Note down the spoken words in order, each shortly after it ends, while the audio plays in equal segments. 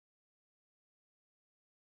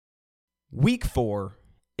Week 4,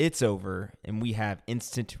 it's over, and we have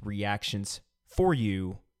instant reactions for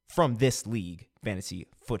you from this league, fantasy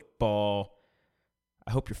football.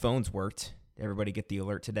 I hope your phones worked. Everybody get the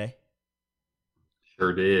alert today?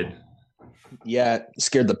 Sure did. Yeah, it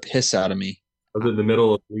scared the piss out of me. I was in the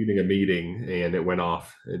middle of leading a meeting and it went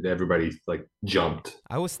off and everybody jumped.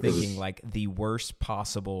 I was thinking the worst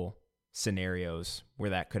possible scenarios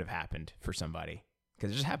where that could have happened for somebody,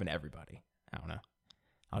 because it just happened to everybody. I don't know.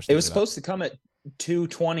 It was supposed to come at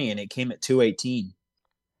 2:20 and it came at 2:18.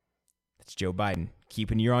 It's Joe Biden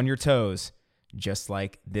keeping you on your toes, just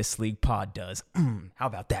like this league pod does. How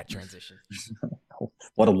about that transition?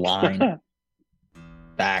 What a line.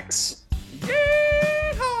 Facts.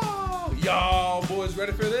 Yeehaw! Y'all boys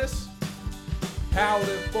ready for this? Howdy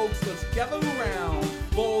folks, let's gather around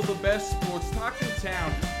for the best sports talk in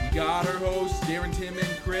town. We got our hosts, Darren, Tim, and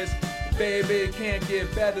Chris. Baby, can't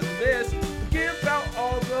get better than this. Give out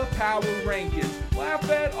all the power rankings. Laugh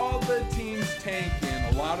at all the teams tanking.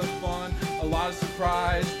 A lot of fun, a lot of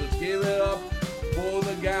surprise. Let's give it up for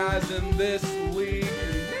the guys in this league.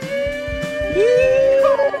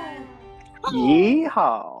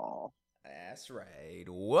 Yeehaw. That's right.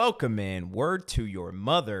 Welcome in, word to your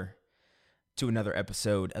mother, to another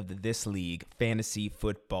episode of the This League Fantasy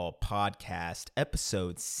Football Podcast,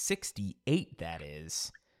 episode 68, that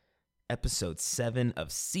is. Episode 7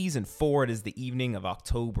 of Season 4. It is the evening of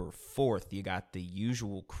October 4th. You got the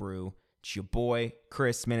usual crew. It's your boy,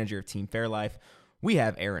 Chris, manager of Team Fairlife. We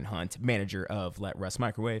have Aaron Hunt, manager of Let Russ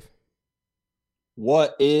Microwave.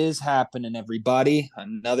 What is happening, everybody?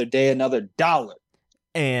 Another day, another dollar.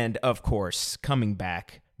 And, of course, coming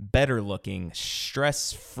back, better looking,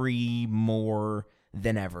 stress-free more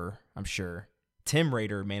than ever, I'm sure, Tim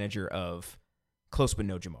Rader, manager of Close But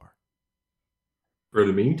No Jamar. For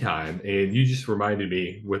the meantime, and you just reminded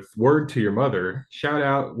me with word to your mother, shout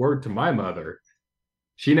out word to my mother.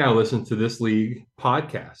 She now listens to This League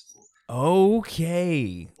podcast.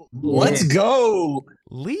 Okay. Let's go.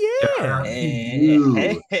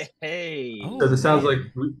 Leanne. Hey. Oh, Because it sounds man.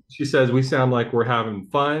 like, she says, we sound like we're having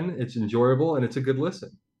fun, it's enjoyable, and it's a good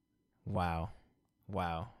listen. Wow.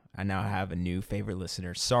 I now have a new favorite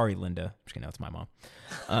listener. Sorry, Linda. I'm just kidding. No, it's my mom.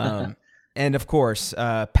 And, of course,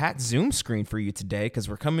 Pat Zoom screen for you today, because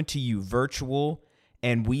we're coming to you virtual,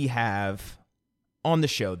 and we have on the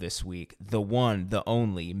show this week the one, the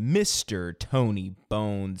only, Mr. Tony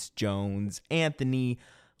Bones Jones, Anthony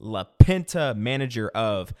LaPinta, manager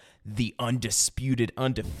of the undisputed,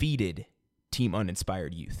 undefeated Team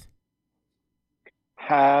Uninspired Youth.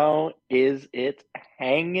 How is it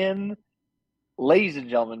hanging? Ladies and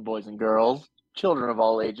gentlemen, boys and girls, children of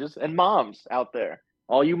all ages, and moms out there.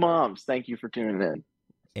 All you moms, thank you for tuning in.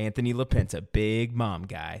 Anthony LaPinta, big mom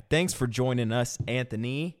guy. Thanks for joining us,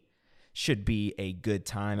 Anthony. Should be a good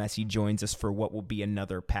time as he joins us for what will be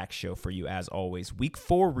another packed show for you, as always. Week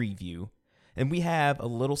 4 review. And we have a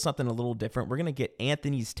little something a little different. We're going to get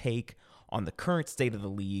Anthony's take on the current state of the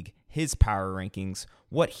league, his power rankings,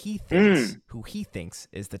 what he thinks, who he thinks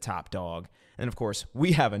is the top dog. And, of course,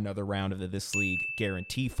 we have another round of the This League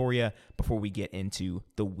guarantee for you before we get into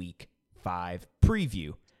the Week 5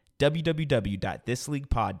 preview.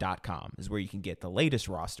 www.thisleaguepod.com is where you can get the latest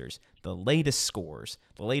rosters, the latest scores,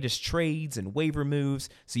 the latest trades and waiver moves,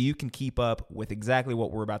 so you can keep up with exactly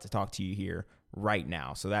what we're about to talk to you here right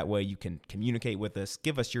now. So that way you can communicate with us,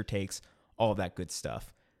 give us your takes, all of that good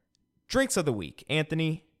stuff. Drinks of the week.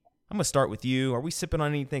 Anthony, I'm going to start with you. Are we sipping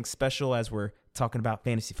on anything special as we're talking about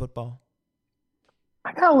fantasy football?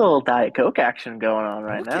 I got a little Diet Coke action going on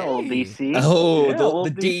right now, a little Okay. DC. Oh, Yeah, a little the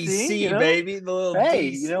DC, you know? baby. The little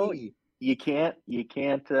Hey, DC. you can't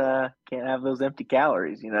have those empty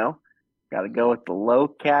calories, Got to go with the low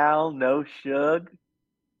cal, no sugar.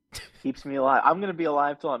 Keeps me alive. I'm going to be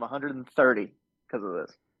alive till I'm 130 because of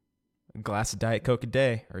this. A glass of Diet Coke a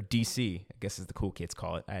day, or DC, I guess is the cool kids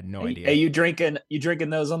call it. I had no idea. Hey, you drinking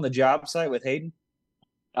those on the job site with Hayden?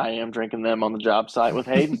 I am drinking them on the job site with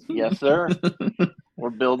Hayden. Yes, sir. We're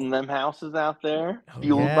building them houses out there, Oh,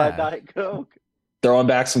 fueled yeah. by Diet Coke. Throwing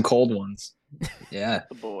back some cold ones. Yeah.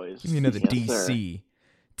 The boys. Give me another Yes, DC. sir.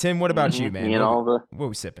 Tim, what about you, man? Me and all the What are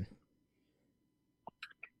we sipping?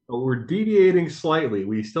 But we're deviating slightly.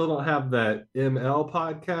 We still don't have that ML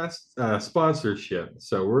podcast sponsorship.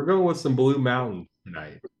 So we're going with some Blue Mountain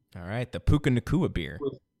tonight. All right, the Puka Nakua beer.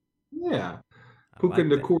 Yeah. I Puka like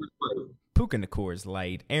that. Nakua Light. Puka Nakua's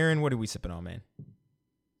light. Aaron, what are we sipping on, man?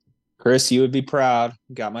 Chris, you would be proud.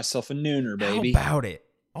 Got myself a nooner, baby. How about it?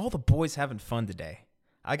 All the boys having fun today.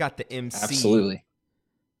 I got the MC. Absolutely.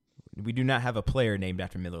 We do not have a player named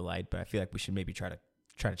after Miller Lite, but I feel like we should maybe try to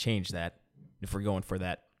change that if we're going for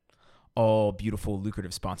that all beautiful,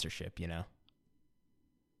 lucrative sponsorship, you know?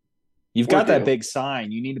 You've got that big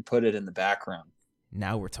sign. You need to put it in the background.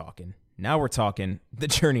 Now we're talking. Now we're talking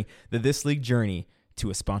the This League journey to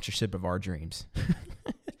a sponsorship of our dreams.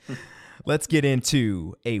 Let's get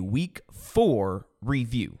into a Week 4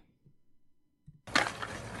 review.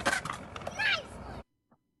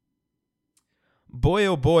 Boy,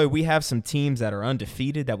 oh boy, we have some teams that are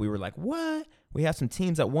undefeated that we were like, what? We have some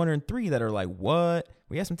teams at 1-3 that are like, what?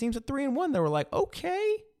 We have some teams at 3-1 that were like,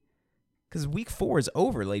 okay. Because Week 4 is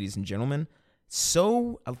over, ladies and gentlemen.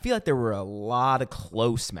 So I feel like there were a lot of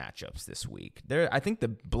close matchups this week. I think the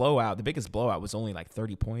biggest blowout was only like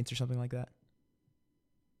 30 points or something like that.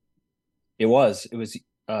 It was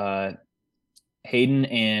Hayden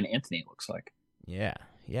and Anthony, it looks like. Yeah.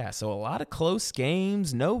 So a lot of close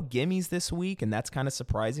games, no gimmies this week, and that's kind of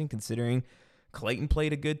surprising considering Clayton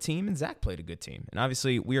played a good team and Zach played a good team. And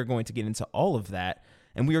obviously we are going to get into all of that,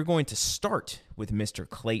 and we are going to start with Mr.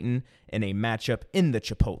 Clayton in a matchup in the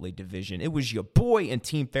Chipotle division. It was your boy and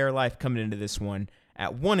Team Fairlife coming into this one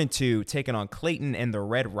at 1-2, taking on Clayton and the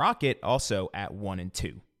Red Rocket also at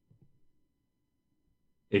 1-2.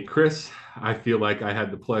 Hey, Chris, I feel like I had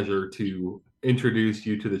the pleasure to introduce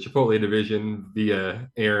you to the Chipotle division via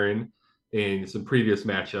Aaron in some previous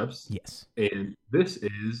matchups. Yes. And this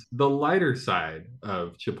is the lighter side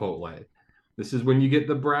of Chipotle. This is when you get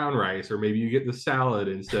the brown rice, or maybe you get the salad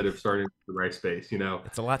instead of starting with the rice base, you know.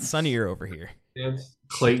 It's a lot sunnier over here. And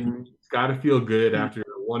Clayton's got to feel good after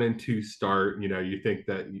a 1-2 start. You know, you think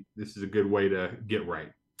that this is a good way to get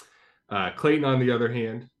right. Clayton, on the other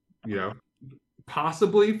hand, you know,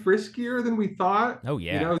 possibly friskier than we thought. Oh,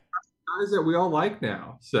 yeah. You know, guys that we all like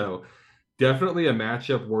now. So definitely a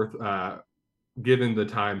matchup worth giving the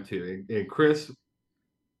time to. And Chris,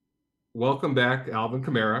 welcome back, Alvin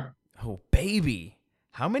Kamara. Oh, baby.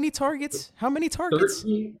 How many targets?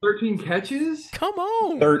 13 catches? Come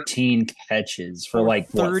on. 13 catches for like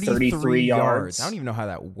 33 yards. I don't even know how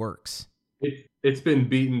that works. It's been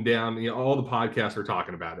beaten down. You know, all the podcasts are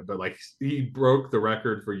talking about it, but like he broke the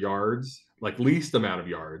record for yards, like least amount of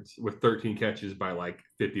yards, with 13 catches by like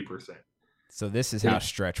 50%. So this is how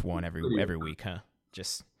Stretch won every week, huh?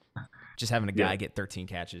 Just having a guy get 13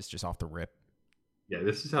 catches just off the rip. Yeah,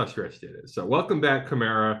 this is how Stretch did it. So welcome back,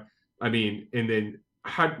 Kamara. I mean, and then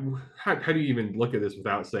how do you even look at this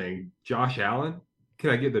without saying Josh Allen? Can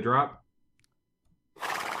I get the drop?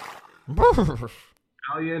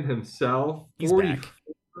 Allen himself,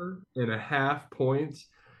 44.5 points.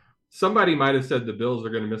 Somebody might have said the Bills are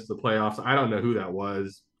going to miss the playoffs. I don't know who that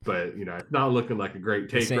was, but you know, it's not looking like a great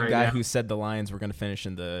take. The same right guy now. Who said the Lions were going to finish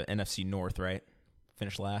in the NFC North, right?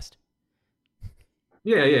 Finish last.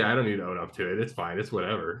 Yeah. I don't need to own up to it. It's fine. It's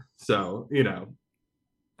whatever. So, you know,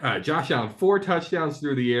 Josh Allen, 4 touchdowns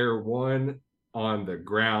through the air, 1 on the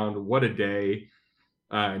ground. What a day.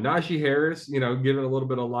 Najee Harris, you know, giving a little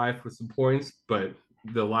bit of life with some points, but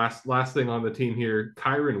the last thing on the team here,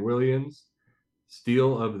 Kyren Williams,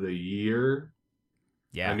 steal of the year.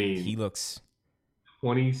 Yeah, I mean, he looks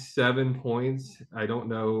 27 points. I don't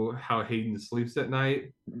know how Hayden sleeps at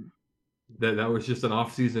night. That was just an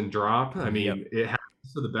off-season drop. I mean, It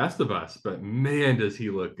happens to the best of us, but man, does he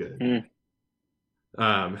look good.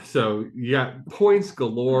 So you got points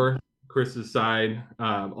galore, Chris's side.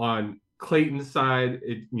 On Clayton's side,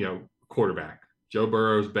 quarterback. Joe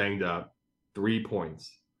Burrow's banged up, 3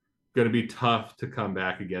 points. Going to be tough to come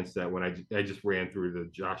back against that when I just ran through the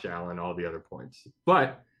Josh Allen, all the other points.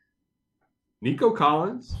 But Nico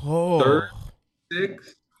Collins,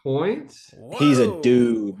 36 points. Whoa. He's a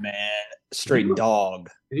dude, man. Straight dog.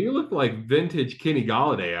 He looked like vintage Kenny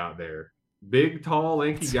Golladay out there. Big, tall,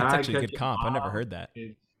 lanky guy. That's actually a good comp. I never heard that.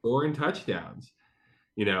 Scoring touchdowns.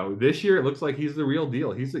 You know, this year it looks like he's the real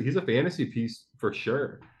deal. He's a fantasy piece for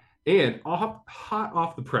sure. And hot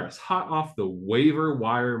off the press, hot off the waiver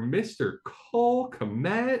wire, Mr. Cole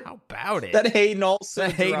Kmet. How about it? That Hayden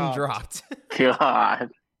also dropped.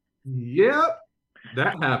 God. Yep.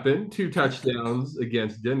 That happened. 2 touchdowns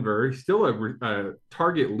against Denver. He's still a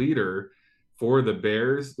target leader for the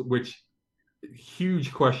Bears, which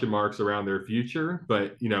huge question marks around their future.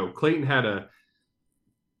 But, you know, Clayton had a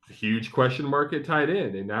huge question mark at tight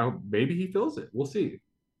end, and now maybe he fills it. We'll see.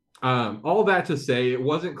 All that to say, it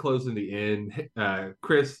wasn't close in the end.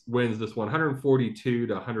 Chris wins this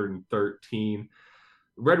 142-113.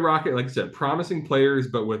 Red Rocket, like I said, promising players,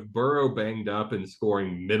 but with Burrow banged up and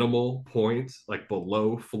scoring minimal points, like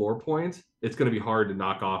below floor points, it's going to be hard to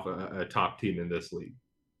knock off a top team in this league.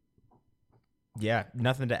 Yeah,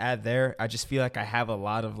 nothing to add there. I just feel like I have a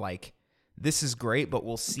lot of like, this is great, but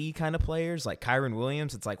we'll see kind of players like Kyren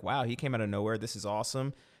Williams. It's like, wow, he came out of nowhere. This is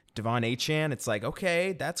awesome. Devon Achane, it's like,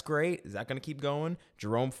 okay, that's great. Is that going to keep going?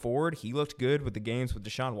 Jerome Ford, he looked good with the games with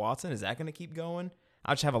Deshaun Watson. Is that going to keep going?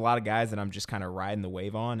 I just have a lot of guys that I'm just kind of riding the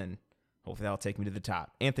wave on, and hopefully that'll take me to the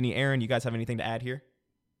top. Anthony, Aaron, you guys have anything to add here?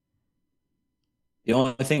 The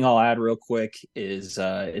only thing I'll add real quick is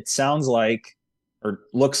it sounds like, or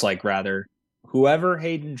looks like rather, whoever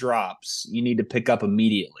Hayden drops, you need to pick up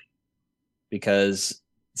immediately because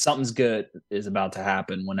something's good is about to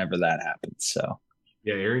happen whenever that happens. So,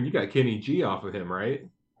 yeah, Aaron, you got Kenny G off of him, right?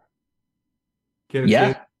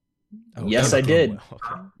 Yeah. Oh, yes, I did. Well.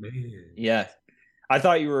 Okay. Man. Yeah. I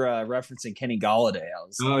thought you were referencing Kenny Galladay.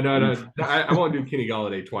 No. I won't do Kenny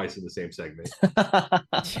Galladay twice in the same segment.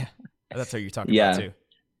 Yeah, that's what you're talking about too.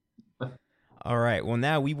 All right. Well,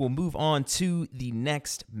 now we will move on to the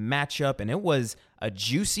next matchup, and it was a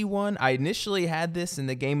juicy one. I initially had this in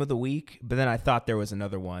the game of the week, but then I thought there was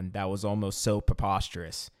another one that was almost so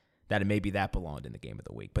preposterous that maybe that belonged in the game of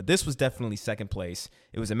the week. But this was definitely second place.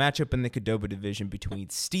 It was a matchup in the Qdoba division between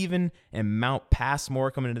Steven and Mount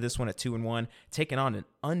Passmore, coming into this one at 2-1, taking on an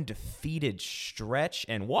undefeated Stretch,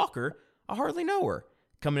 and Walker, a hardly knower,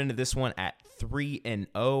 coming into this one at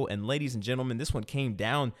 3-0. And ladies and gentlemen, this one came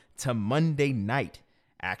down to Monday night,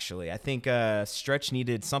 actually. I think Stretch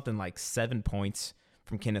needed something like 7 points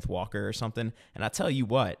from Kenneth Walker or something. And I tell you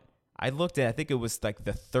what, I think it was like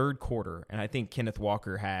the third quarter, and I think Kenneth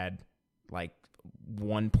Walker had like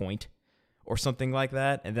 1 point or something like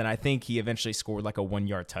that. And then I think he eventually scored like a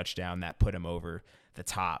 1-yard touchdown that put him over the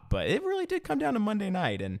top. But it really did come down to Monday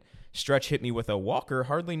night, and Stretch hit me with a Walker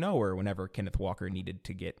hardly knower whenever Kenneth Walker needed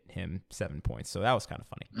to get him 7 points. So that was kind of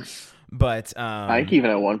funny. But I think even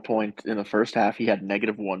at one point in the first half, he had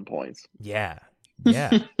 -1 points. Yeah.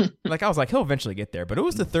 Like I was like, he'll eventually get there. But it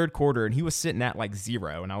was the third quarter, and he was sitting at like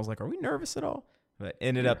 0. And I was like, are we nervous at all? But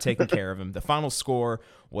ended up taking care of him. The final score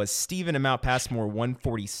was Steven and Mount Passmore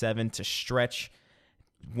 147 to Stretch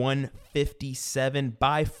 157.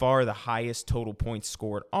 By far the highest total points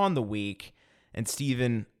scored on the week. And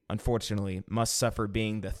Steven, unfortunately, must suffer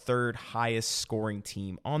being the third highest scoring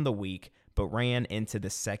team on the week, but ran into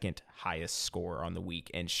the second highest score on the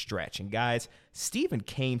week in Stretch. And guys, Steven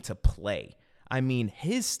came to play. I mean,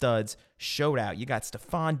 his studs showed out. You got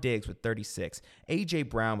Stephon Diggs with 36, A.J.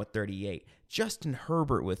 Brown with 38, Justin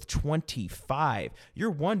Herbert with 25.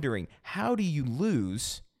 You're wondering, how do you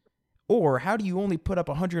lose, or how do you only put up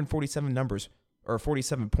 147 numbers or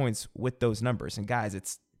 47 points with those numbers? And guys,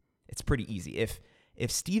 it's pretty easy. If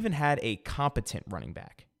Steven had a competent running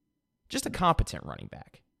back, just a competent running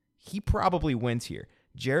back, he probably wins here.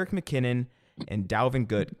 Jerick McKinnon and Dalvin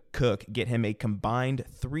Cook get him a combined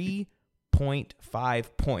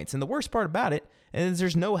 3.5 points. And the worst part about it is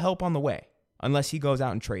there's no help on the way unless he goes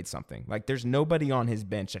out and trades something. Like, there's nobody on his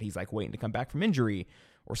bench that he's like waiting to come back from injury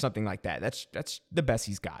or something like that. That's the best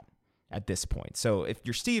he's got at this point. So if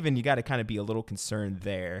you're Steven, you got to kind of be a little concerned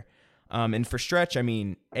there. And for Stretch, I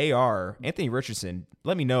mean, AR, Anthony Richardson,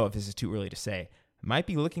 let me know if this is too early to say, might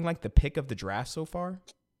be looking like the pick of the draft so far,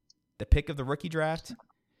 the pick of the rookie draft.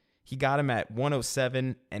 He got him at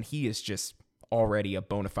 107, and he is just already a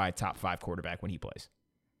bona fide top 5 quarterback when he plays.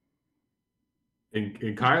 And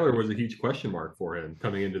Kyler was a huge question mark for him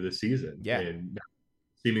coming into this season. Yeah. And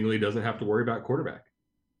seemingly doesn't have to worry about quarterback.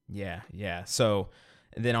 Yeah. So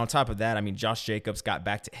and then on top of that, I mean, Josh Jacobs got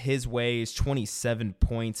back to his ways, 27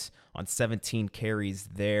 points on 17 carries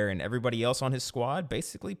there, and everybody else on his squad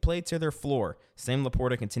basically played to their floor. Sam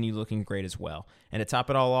Laporta continued looking great as well. And to top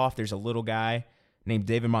it all off, there's a little guy named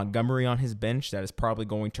David Montgomery on his bench that is probably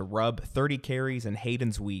going to rub 30 carries in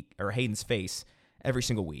Hayden's face every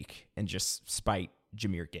single week and just spite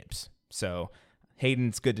Jahmyr Gibbs. So Hayden,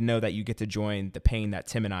 it's good to know that you get to join the pain that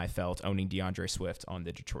Tim and I felt owning DeAndre Swift on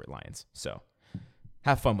the Detroit Lions. So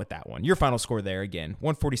have fun with that one. Your final score there, again,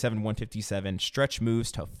 147-157. Stretch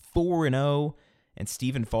moves to 4-0, and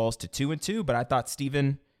Steven falls to 2-2. But I thought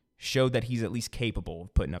Steven showed that he's at least capable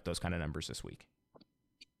of putting up those kind of numbers this week.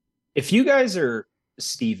 If you guys are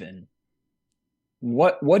Steven,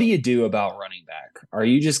 what do you do about running back? Are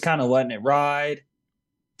you just kind of letting it ride?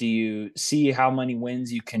 Do you see how many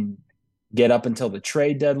wins you can get up until the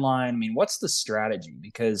trade deadline? I mean, what's the strategy?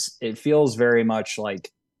 Because it feels very much like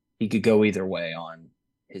he could go either way on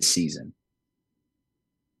his season.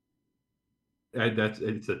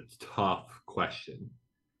 It's a tough question.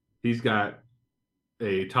 He's got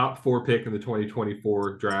a top 4 pick in the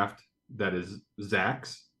 2024 draft that is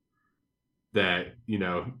Zach's. That,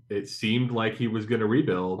 it seemed like he was going to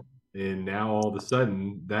rebuild, and now all of a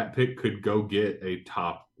sudden that pick could go get a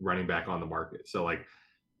top running back on the market. So, I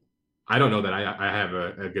don't know that I have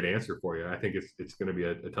a good answer for you. I think it's going to be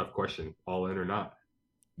a tough question, all in or not.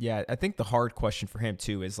 Yeah, I think the hard question for him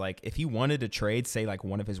too is like if he wanted to trade, say like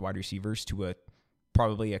one of his wide receivers to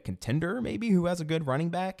probably a contender maybe who has a good running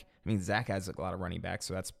back. I mean, Zach has a lot of running backs,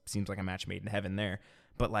 so that seems like a match made in heaven there.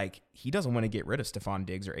 But like he doesn't want to get rid of Stephon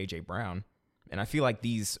Diggs or AJ Brown. And I feel like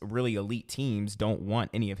these really elite teams don't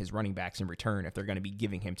want any of his running backs in return if they're going to be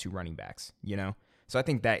giving him 2 running backs, you know? So I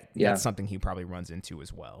think that's something he probably runs into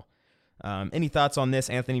as well. Any thoughts on this,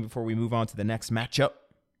 Anthony, before we move on to the next matchup?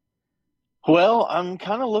 Well, I'm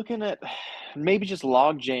kind of looking at maybe just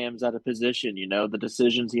log jams at a position, the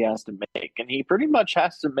decisions he has to make. And he pretty much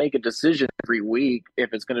has to make a decision every week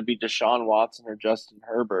if it's going to be Deshaun Watson or Justin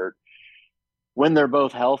Herbert when they're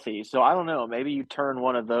both healthy. So I don't know. Maybe you turn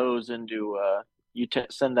one of those into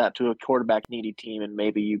send that to a quarterback needy team, and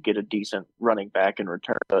maybe you get a decent running back in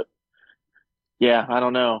return. But yeah, I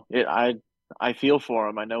don't know. I feel for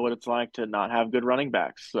him. I know what it's like to not have good running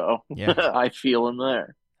backs. So yeah. I feel him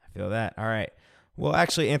there. I feel that. All right. Well,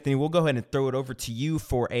 actually, Anthony, we'll go ahead and throw it over to you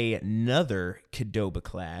for another Qdoba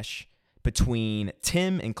clash between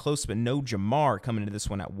Tim and close but no Jamar coming into this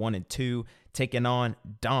one at 1-2, taking on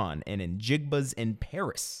Don and Njigba's in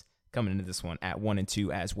Paris coming into this one at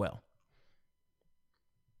 1-2 as well.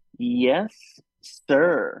 Yes,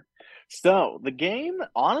 sir. So the game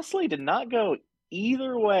honestly did not go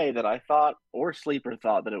either way that I thought or Sleeper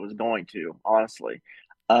thought that it was going to, honestly.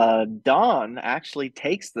 Don actually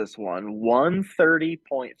takes this one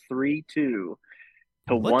 130.32 to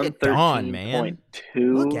 113.26.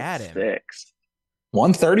 Look at him.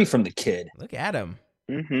 130 from the kid. Look at him.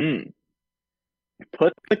 Mm-hmm.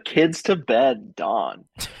 Put the kids to bed, Don.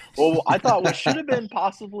 Well, I thought what should have been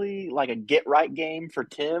possibly like a get-right game for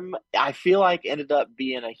Tim, I feel like ended up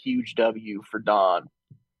being a huge W for Don.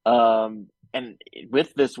 And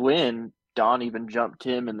with this win, Don even jumped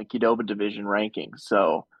Tim in the Qdoba division rankings.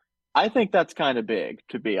 So I think that's kind of big,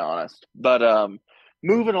 to be honest. But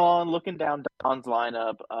moving on, looking down Don's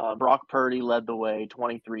lineup, Brock Purdy led the way,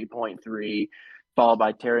 23.3, followed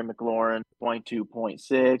by Terry McLaurin,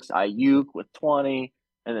 22.6, Ayuk with 20,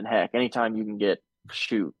 and then heck, anytime you can get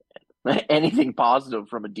anything positive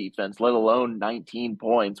from a defense, let alone 19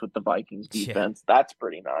 points with the Vikings defense, that's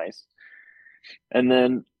pretty nice. And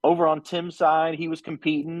then over on Tim's side, he was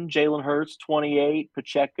competing. Jalen Hurts, 28,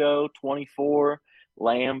 Pacheco, 24,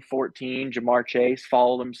 Lamb, 14, Jamar Chase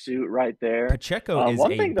followed him suit right there. Pacheco is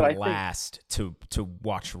a blast to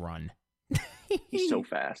watch run. He's so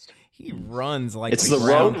fast. He runs like it's the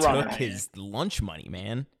road runner. Took his lunch money,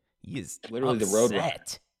 man. He is literally upset. The road runner.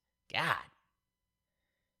 God.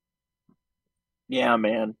 Yeah,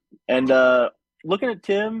 man. And looking at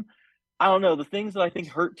Tim, I don't know. The things that I think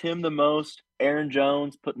hurt Tim the most, Aaron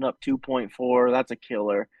Jones putting up 2.4. That's a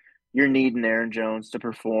killer. You're needing Aaron Jones to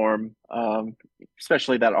perform,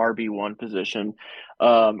 especially that RB1 position.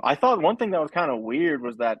 I thought one thing that was kind of weird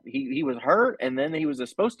was that he was hurt, and then he was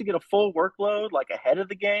supposed to get a full workload like ahead of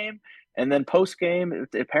the game. And then post-game,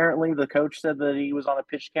 apparently the coach said that he was on a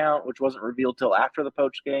pitch count, which wasn't revealed till after the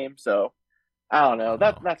post-game. So I don't know.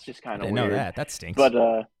 That's just kind of weird. I know that stinks. But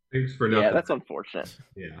thanks for nothing. Yeah, that's unfortunate.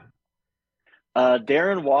 Yeah.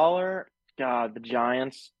 Darren Waller, God, the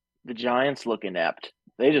Giants look inept.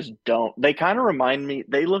 They just don't. They kind of remind me.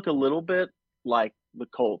 They look a little bit like the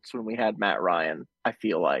Colts when we had Matt Ryan, I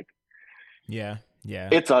feel like. Yeah.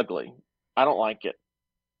 It's ugly. I don't like it.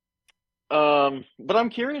 But I'm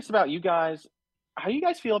curious about you guys. How you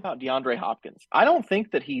guys feel about DeAndre Hopkins? I don't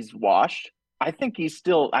think that he's washed. I think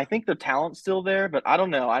the talent's still there, but I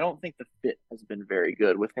don't know. I don't think the fit has been very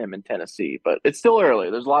good with him in Tennessee, but it's still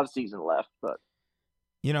early. There's a lot of season left, but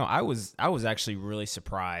I was actually really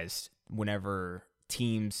surprised whenever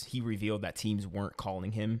he revealed that teams weren't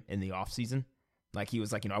calling him in the offseason. Like he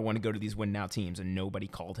was like, I want to go to these win now teams, and nobody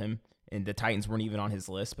called him. And the Titans weren't even on his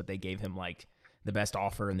list, but they gave him like the best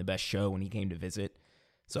offer and the best show when he came to visit.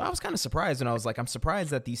 So I was kind of surprised, and I was like, I'm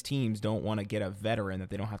surprised that these teams don't want to get a veteran that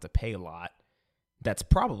they don't have to pay a lot. That's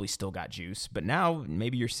probably still got juice, but now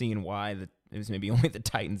maybe you're seeing why it was maybe only the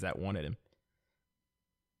Titans that wanted him.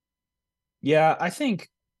 Yeah, I think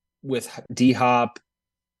with D-Hop,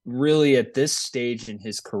 really at this stage in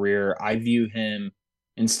his career, I view him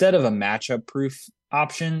instead of a matchup-proof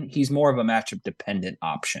option, he's more of a matchup-dependent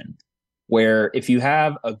option, where if you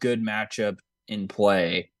have a good matchup in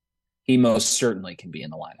play, he most certainly can be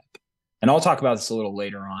in the lineup. And I'll talk about this a little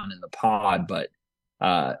later on in the pod, but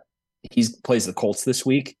he plays the Colts this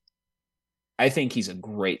week. I think he's a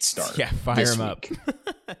great start. Yeah, fire him up.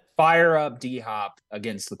 Fire up D-Hop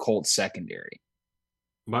against the Colts secondary.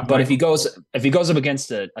 But if he goes up against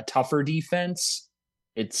a tougher defense,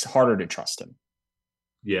 it's harder to trust him.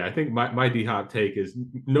 Yeah, I think my D-Hop take is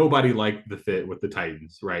nobody liked the fit with the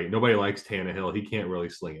Titans, right? Nobody likes Tannehill. He can't really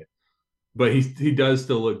sling it. But he does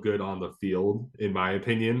still look good on the field, in my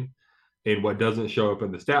opinion. And what doesn't show up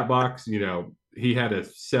in the stat box, he had a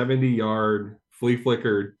 70-yard flea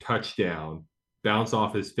flicker touchdown bounce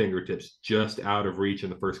off his fingertips just out of reach in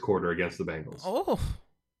the first quarter against the Bengals. Oh.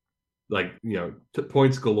 Like,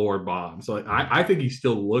 points galore bomb. So I think he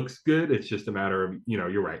still looks good. It's just a matter of,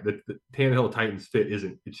 you're right. The Tannehill Titans fit it's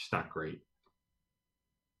just not great.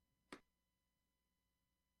 I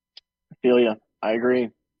feel you. I agree.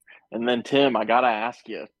 And then, Tim, I got to ask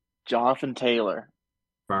you, Jonathan Taylor.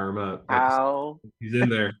 Fire him up. How? He's in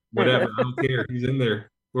there. Whatever. I don't care. He's in there.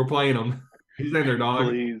 We're playing him. He's in there,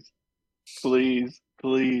 dog. Please.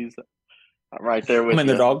 I'm right there with I'm in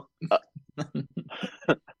there, dog.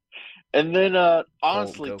 And then,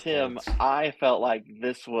 honestly, Go Tim, Colts. I felt like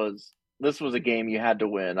this was a game you had to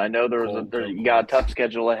win. I know you got a tough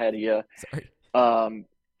schedule ahead of you. Sorry.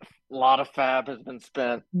 A lot of fab has been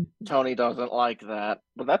spent. Tony doesn't like that,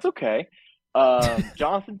 but that's okay.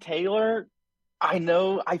 Jonathan Taylor,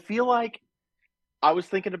 I feel like I was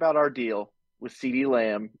thinking about our deal with CeeDee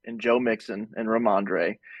Lamb and Joe Mixon and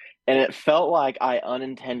Ramondre, and it felt like I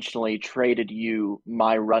unintentionally traded you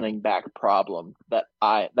my running back problem that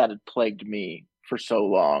had plagued me for so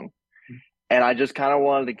long. And I just kind of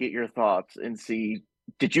wanted to get your thoughts and see,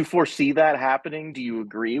 did you foresee that happening? Do you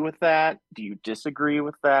agree with that? Do you disagree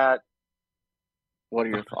with that? What are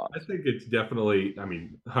your thoughts? I think it's definitely,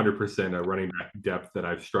 100% a running back depth that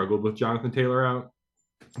I've struggled with Jonathan Taylor out.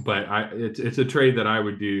 But it's a trade that I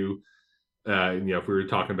would do, if we were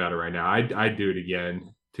talking about it right now. I'd do it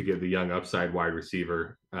again to get the young upside wide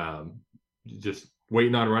receiver. Just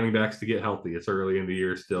waiting on running backs to get healthy. It's early in the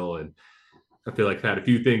year still, and I feel like I've had a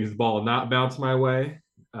few things, the ball not bounce my way.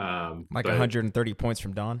 130 points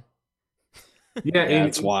from Don. Yeah, and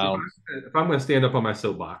it's wild. If I'm going to stand up on my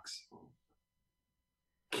soapbox,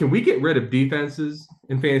 can we get rid of defenses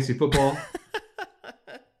in fantasy football?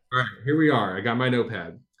 All right, here we are. I got my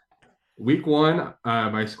notepad. Week 1,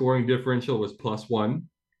 my scoring differential was +1.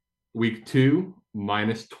 Week 2,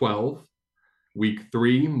 -12. Week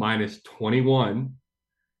 3, -21.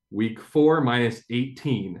 Week 4,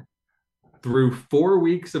 -18. Through 4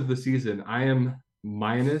 weeks of the season, I am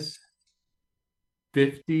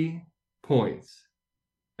 -50 points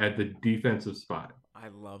at the defensive spot. I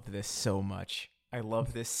love this so much.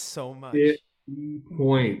 50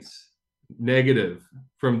 points negative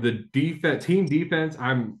from the defense, team defense.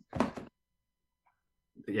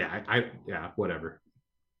 Whatever.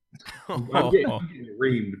 I'm getting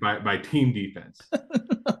reamed by team defense.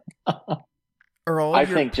 I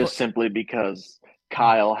think just simply because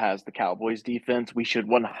Kyle has the Cowboys defense, we should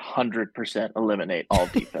 100% eliminate all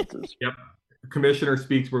defenses. Yep. Commissioner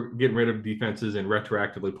speaks, we're getting rid of defenses and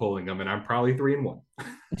retroactively pulling them, and I'm probably 3-1.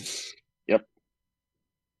 Yep.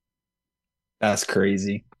 That's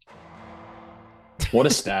crazy. What a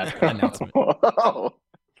stat. Announcement. Whoa.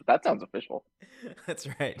 That sounds official. That's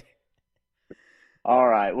right. All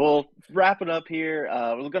right. Well, wrapping up here,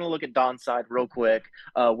 we're going to look at Don's side real quick.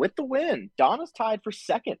 With the win, Don is tied for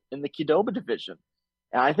second in the Qdoba division.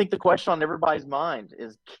 And I think the question on everybody's mind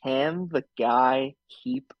is, can the guy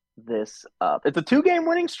keep this up? It's a 2-game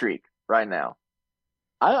winning streak right now.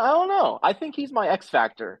 I don't know. I think he's my X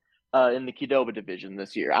factor in the Qdoba division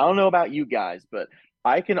this year. I don't know about you guys, but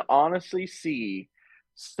I can honestly see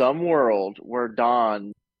some world where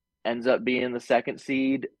Don ends up being the second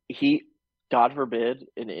seed. God forbid,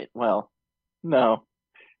 no.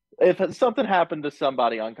 If something happened to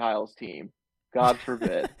somebody on Kyle's team, God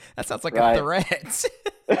forbid. That sounds like a threat.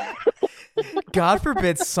 God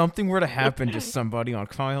forbid something were to happen to somebody on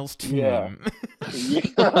Kyle's team. Yeah.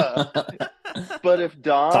 But if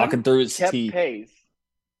Don talking through his kept teeth, pace,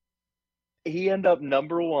 he ended up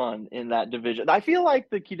number 1 in that division. I feel like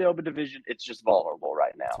the Qdoba division, it's just vulnerable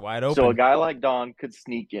right now. It's wide open. So a guy like Don could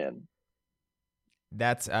sneak in.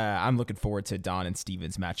 That's I'm looking forward to Don and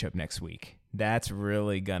Steven's matchup next week. That's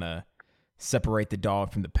really gonna separate the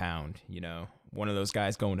dog from the pound. One of those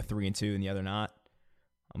guys going to 3-2 and the other not.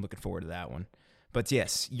 I'm looking forward to that one. But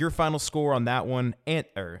yes, your final score on that one,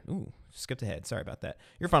 skipped ahead. Sorry about that.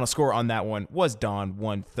 Your final score on that one was Don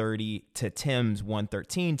 130 to Tim's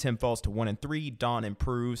 113. Tim falls to 1-3. Don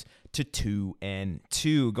improves to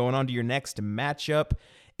 2-2. Going on to your next matchup.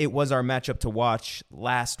 It was our matchup to watch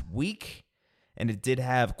last week, and it did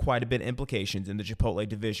have quite a bit of implications in the Chipotle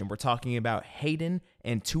division. We're talking about Hayden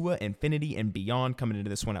and Tua Infinity and Beyond coming into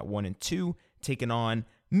this one at 1-2, taking on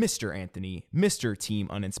Mr. Anthony, Mr. Team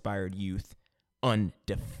Uninspired Youth,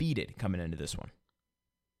 undefeated coming into this one.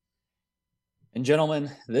 And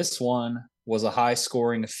gentlemen, this one was a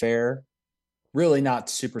high-scoring affair. Really not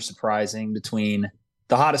super surprising between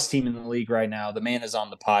the hottest team in the league right now. The man is on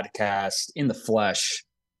the podcast in the flesh.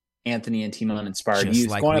 Anthony and Team Uninspired Just Youth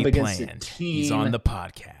like going we up against a planned. team. He's on the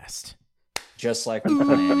podcast. Just like we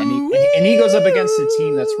planned. And he goes up against a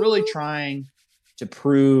team that's really trying to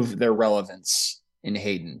prove their relevance in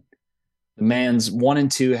Hayden. The man's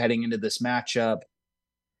 1-2 heading into this matchup.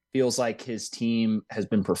 Feels like his team has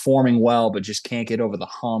been performing well, but just can't get over the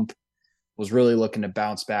hump. Was really looking to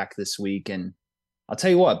bounce back this week. And I'll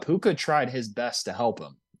tell you what, Puka tried his best to help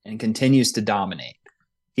him and continues to dominate.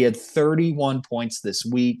 He had 31 points this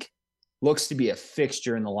week. Looks to be a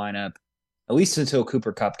fixture in the lineup, at least until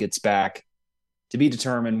Cooper Kupp gets back. To be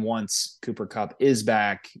determined once Cooper Kupp is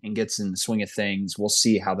back and gets in the swing of things. We'll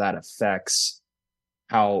see how that affects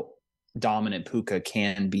how dominant Puka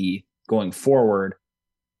can be going forward.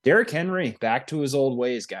 Derrick Henry, back to his old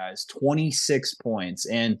ways, guys. 26 points.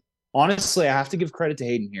 And honestly, I have to give credit to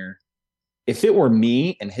Hayden here. If it were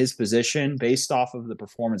me in his position, based off of the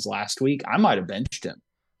performance last week, I might have benched him.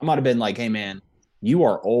 I might have been like, hey, man, you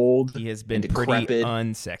are old. He has been and pretty decrepit.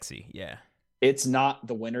 unsexy. Yeah. It's not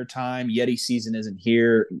the winter time. Yeti season isn't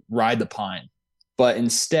here. Ride the pine. But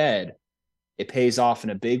instead, it pays off in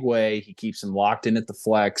a big way. He keeps him locked in at the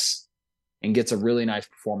flex and gets a really nice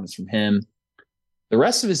performance from him. The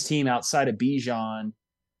rest of his team outside of Bijan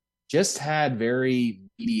just had very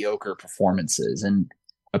mediocre performances. And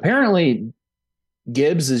apparently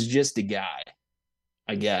Gibbs is just a guy,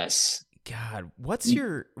 I guess. God, what's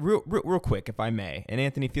your real quick, if I may, and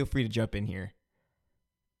Anthony, feel free to jump in here.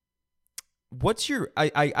 What's your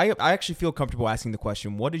I actually feel comfortable asking the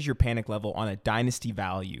question, what is your panic level on a dynasty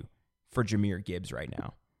value for Jahmyr Gibbs right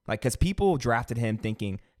now? Like, because people drafted him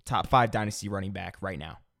thinking top 5 dynasty running back right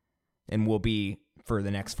now and will be for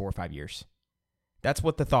the next 4 or 5 years. That's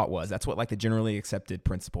what the thought was. That's what like the generally accepted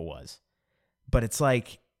principle was. But it's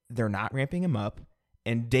like they're not ramping him up.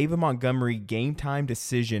 And David Montgomery, game time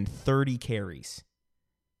decision, 30 carries.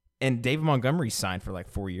 And David Montgomery signed for like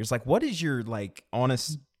 4 years. Like, what is your like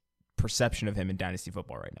honest perception of him in dynasty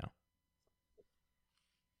football right now?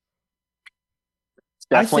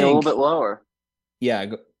 Definitely a little bit lower. Yeah,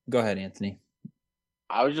 go ahead, Anthony.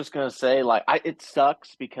 I was just gonna say, like, it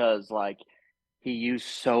sucks because like he used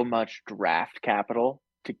so much draft capital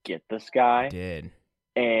to get this guy. He did.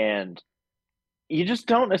 And you just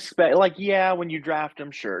don't expect, like, yeah, when you draft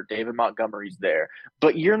him, sure, David Montgomery's there,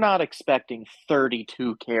 but you're not expecting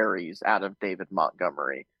 32 carries out of David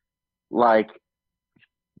Montgomery. Like,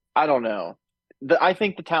 I don't know. I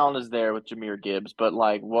think the talent is there with Jahmyr Gibbs, but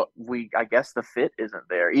like I guess the fit isn't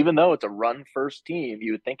there. Even though it's a run first team,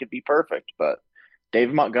 you would think it'd be perfect, but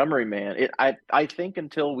David Montgomery, man, I think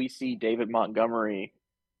until we see David Montgomery,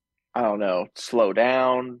 I don't know, slow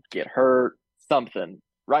down, get hurt, something.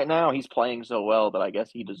 Right now, he's playing so well that I guess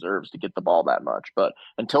he deserves to get the ball that much. But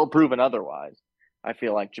until proven otherwise, I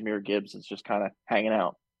feel like Jahmyr Gibbs is just kind of hanging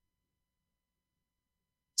out.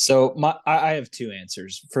 So I have 2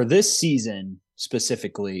 answers. For this season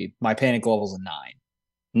specifically, my panic level is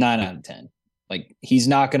a 9 out of 10. Like, he's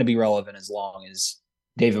not going to be relevant as long as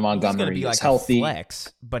David Montgomery is healthy. A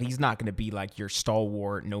flex, but he's not going to be like your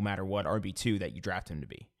stalwart, no matter what, RB2 that you draft him to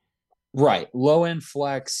be. Right. Low-end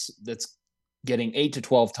flex that's getting 8 to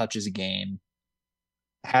 12 touches a game,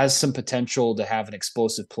 has some potential to have an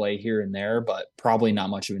explosive play here and there, but probably not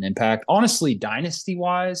much of an impact. Honestly,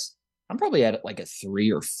 dynasty-wise, I'm probably at like a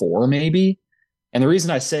 3 or 4 maybe. And the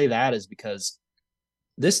reason I say that is because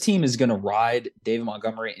this team is going to ride David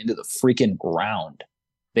Montgomery into the freaking ground.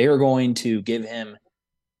 They are going to give him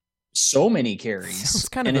so many carries. Sounds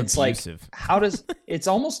kind of it's abusive. Like, how does it's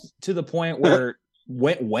almost to the point where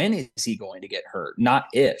when is he going to get hurt? Not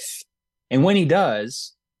if. And when he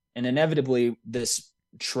does, and inevitably this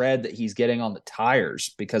tread that he's getting on the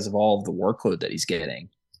tires because of all of the workload that he's getting,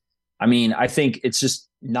 I mean, I think it's just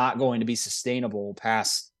not going to be sustainable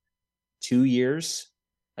past 2 years.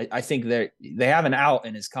 I think that they have an out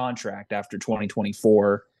in his contract after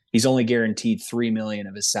 2024. He's only guaranteed $3 million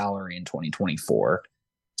of his salary in 2024.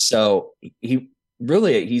 So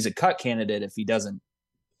he's a cut candidate if he doesn't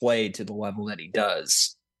play to the level that he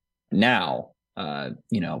does now,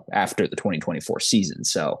 after the 2024 season.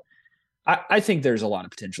 So I think there's a lot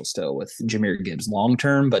of potential still with Jahmyr Gibbs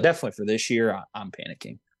long-term, but definitely for this year, I'm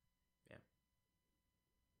panicking.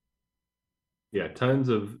 Yeah, tons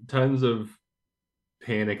of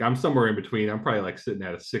panic. I'm somewhere in between. I'm probably like sitting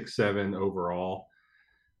at a 6-7 overall.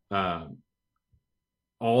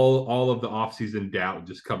 All of the offseason doubt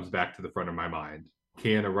just comes back to the front of my mind.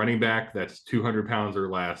 Can a running back that's 200 pounds or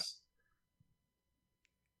less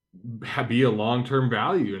be a long-term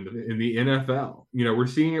value in the NFL. You know, we're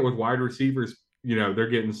seeing it with wide receivers. You know, they're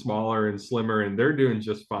getting smaller and slimmer, and they're doing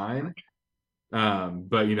just fine.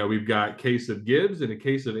 But you know, we've got case of Gibbs and a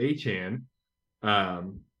case of Achane,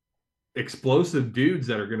 explosive dudes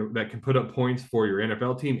that can put up points for your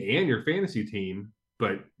NFL team and your fantasy team.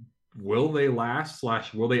 But will they last?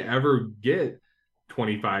 Will they ever get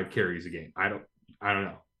 25 carries a game? I don't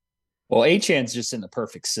know. Well, Achane's just in the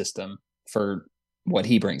perfect system for what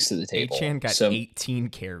he brings to the table. Achane got 18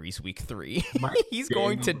 carries week 3. He's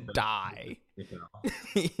going to die.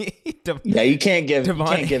 Yeah, you can't give him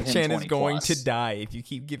Achane is going plus. to die if you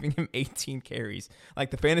keep giving him 18 carries.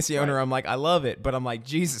 Like the fantasy owner, I'm like, I love it, but I'm like,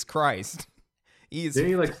 Jesus Christ. Didn't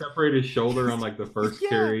he like separate his shoulder on like the first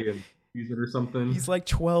carry and use it or something? He's like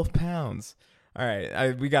 12 pounds. All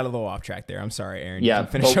right, we got a little off track there. I'm sorry, Aaron. Yeah, you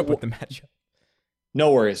can finish up with the matchup.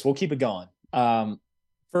 No worries. We'll keep it going.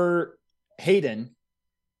 For Hayden,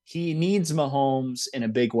 he needs Mahomes in a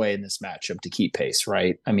big way in this matchup to keep pace,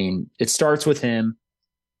 right? I mean, it starts with him,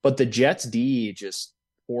 but the Jets D just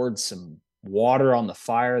poured some water on the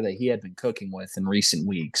fire that he had been cooking with in recent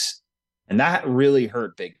weeks. And that really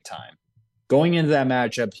hurt big time. Going into that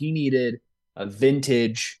matchup, he needed a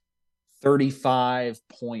vintage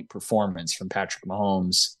 35-point performance from Patrick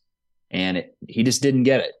Mahomes, and he just didn't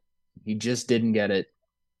get it. He just didn't get it.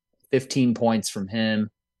 15 points from him.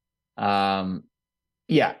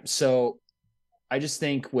 So I just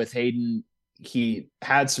think with Hayden, he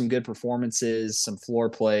had some good performances, some floor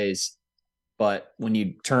plays, but when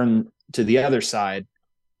you turn to the other side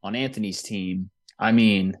on Anthony's team, I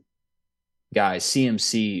mean, guys,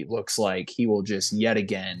 CMC looks like he will just yet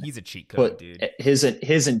again he's a cheat code, put dude.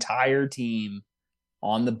 his entire team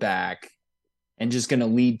on the back and just going to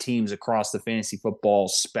lead teams across the fantasy football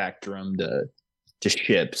spectrum to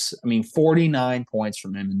ships. I mean, 49 points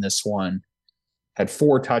from him in this one, had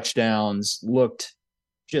 4 touchdowns, looked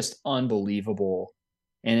just unbelievable.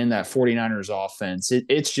 And in that 49ers offense,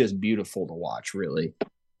 it's just beautiful to watch, really.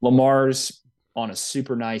 Lamar's on a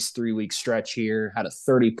super nice 3-week stretch here, had a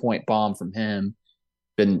 30-point bomb from him,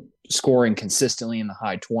 been scoring consistently in the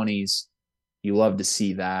high 20s. You love to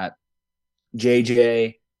see that.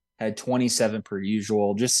 JJ had 27 per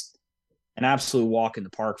usual, just an absolute walk in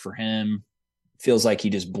the park for him. Feels like he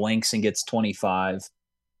just blinks and gets 25.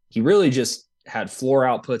 He really just had floor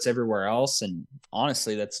outputs everywhere else, and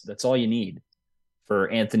honestly, that's all you need for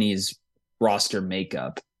Anthony's roster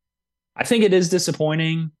makeup. I think it is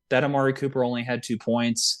disappointing that Amari Cooper only had 2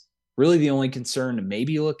 points. Really the only concern to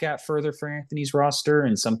maybe look at further for Anthony's roster,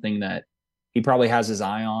 and something that he probably has his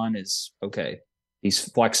eye on, is, okay, these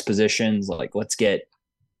flex positions, like, let's get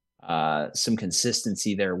some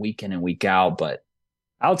consistency there week in and week out. But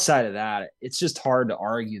outside of that, it's just hard to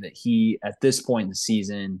argue that he, at this point in the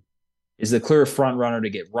season, is the clear front runner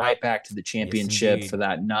to get right back to the championship for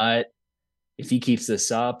that nut if he keeps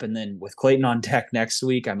this up. And then with Clayton on deck next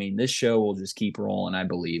week, I mean, this show will just keep rolling, I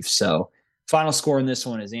believe. So final score in this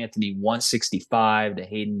one is Anthony 165 to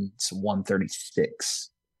Hayden's 136.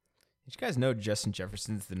 Did you guys know Justin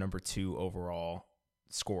Jefferson's the number 2 overall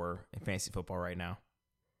scorer in fantasy football right now?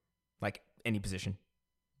 Like, any position.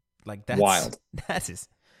 Like, that's wild. That's his.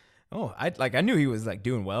 Oh, I knew he was like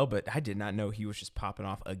doing well, but I did not know he was just popping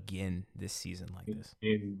off again this season like this.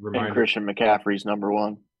 And Christian McCaffrey's number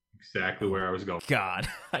 1. Exactly where I was going. God,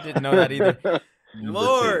 I didn't know that either.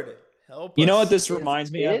 Lord, help us. You know what this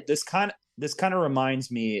reminds me of? This kind of reminds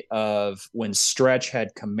me of when Stretch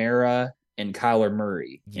had Kamara and Kyler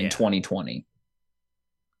Murray in 2020.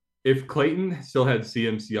 If Clayton still had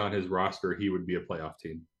CMC on his roster, he would be a playoff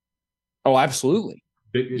team. Oh, absolutely.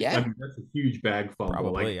 I mean, that's a huge bag fumble.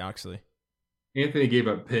 Probably, actually. Anthony gave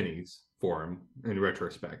up pennies for him in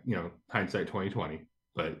retrospect, hindsight 2020.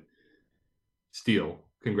 But still,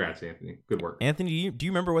 congrats, Anthony. Good work. Anthony, do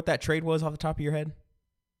you remember what that trade was off the top of your head?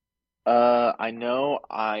 I know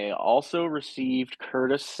I also received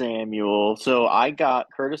Curtis Samuel. So I got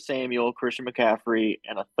Curtis Samuel, Christian McCaffrey,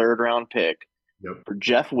 and a 3rd-round pick for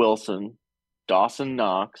Jeff Wilson, Dawson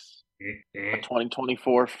Knox, a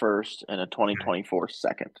 2024 first, and a 2024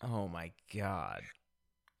 second. Oh, my God.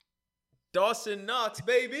 Dawson Knox,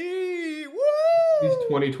 baby! Woo! His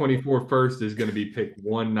 2024 first is going to be picked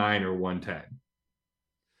 1-9 or 1-10.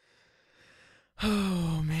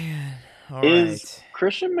 Oh, man. All is right.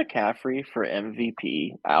 Christian McCaffrey for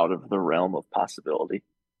MVP out of the realm of possibility?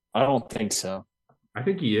 I don't think so. I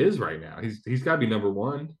think he is right now. He's got to be number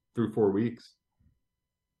 1 through 4 weeks.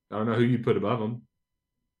 I don't know who you put above him.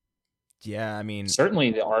 Yeah, I mean,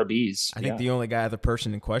 certainly the RBs. I think the only other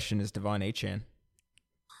person in question is Devon Achane.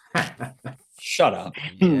 Shut up.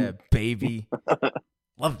 Yeah, baby.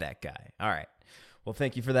 Love that guy. All right. Well,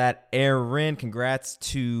 thank you for that, Aaron. Congrats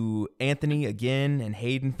to Anthony again and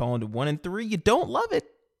Hayden falling to 1 and 3. You don't love it.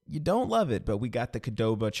 You don't love it, but we got the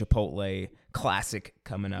Qdoba Chipotle Classic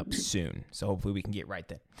coming up soon. So hopefully we can get right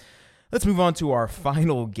there. Let's move on to our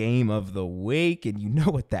final game of the week, and you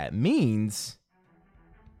know what that means.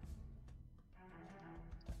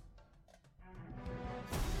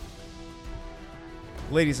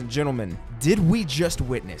 Ladies and gentlemen, did we just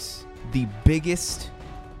witness the biggest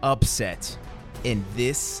upset in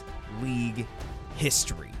this league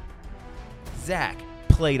history? Zach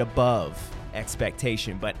played above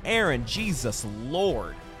expectation, but Aaron, Jesus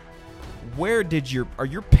Lord, are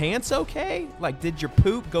your pants okay? Like, did your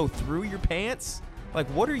poop go through your pants? Like,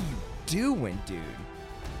 what are you doing, dude?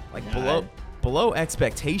 Like, below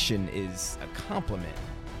expectation is a compliment.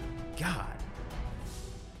 God.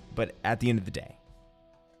 But at the end of the day,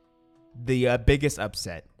 the biggest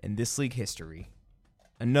upset in this league history.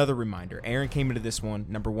 Another reminder, Aaron came into this one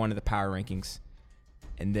number 1 in the power rankings,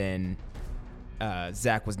 and then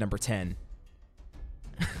Zach was number 10.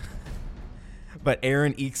 But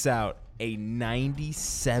Aaron ekes out a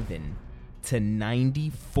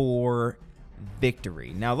 97-94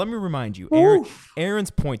 victory. Now, let me remind you,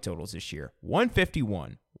 Aaron's point totals this year,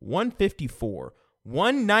 151, 154,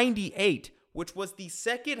 198, which was the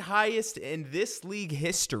second highest in this league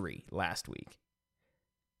history last week.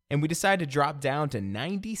 And we decided to drop down to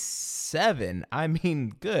 97. I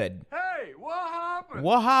mean, good. Hey, what happened?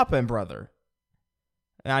 What happened, brother?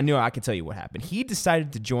 I knew I could tell you what happened. He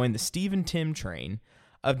decided to join the Steven Tim train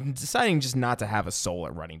of deciding just not to have a soul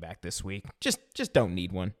at running back this week. Just don't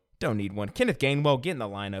need one. Don't need one. Kenneth Gainwell, get in the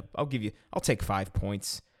lineup. I'll take 5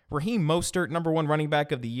 points. Raheem Mostert, number 1 running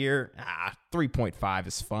back of the year. 3.5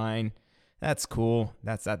 is fine. That's cool.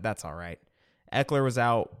 That's all right. Eckler was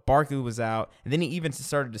out. Barkley was out. And then he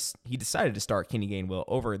decided to start Kenny Gainwell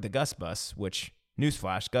over the Gus Bus, which,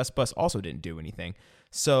 newsflash, Gus Bus also didn't do anything.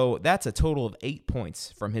 So that's a total of 8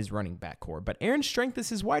 points from his running back core. But Aaron's strength is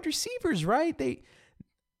his wide receivers, right?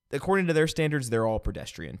 According to their standards, they're all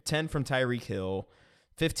pedestrian. 10 from Tyreek Hill,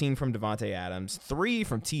 15 from Devontae Adams, 3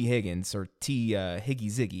 from T. Higgins, or T.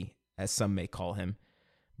 Higgy Ziggy, as some may call him.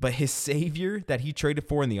 But his savior that he traded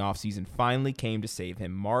for in the offseason finally came to save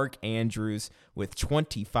him. Mark Andrews with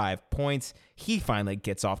 25 points. He finally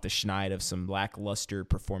gets off the schneid of some lackluster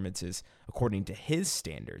performances according to his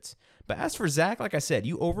standards. But as for Zach, like I said,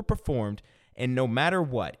 you overperformed. And no matter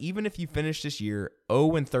what, even if you finish this year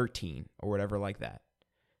 0-13 or whatever like that,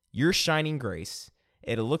 your shining grace,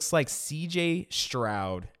 it looks like C.J.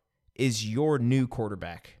 Stroud is your new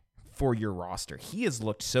quarterback for your roster. He has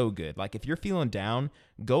looked so good. Like, if you're feeling down,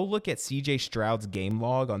 go look at C.J. Stroud's game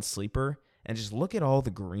log on Sleeper and just look at all the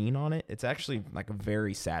green on it. It's actually like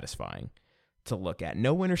very satisfying to look at.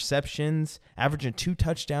 No interceptions, averaging 2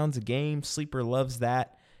 touchdowns a game. Sleeper loves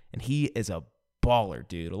that. And he is a baller,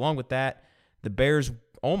 dude. Along with that, the Bears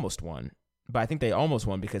almost won. But I think they almost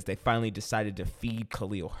won because they finally decided to feed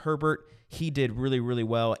Khalil Herbert. He did really, really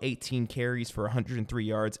well. 18 carries for 103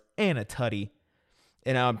 yards and a tutty.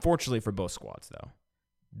 And unfortunately for both squads, though,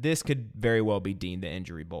 this could very well be deemed the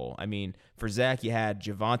injury bowl. I mean, for Zach, you had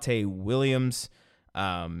Javonte Williams,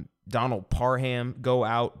 Donald Parham go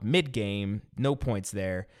out mid-game, no points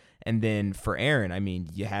there. And then for Aaron, I mean,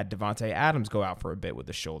 you had Devontae Adams go out for a bit with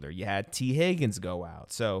the shoulder. You had T. Higgins go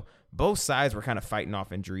out. So both sides were kind of fighting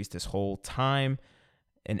off injuries this whole time.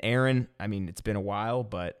 And Aaron, I mean, it's been a while,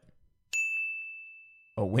 but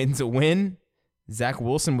a win's a win. Zach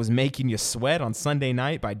Wilson was making you sweat on Sunday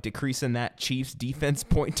night by decreasing that Chiefs defense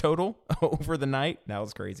point total over the night. That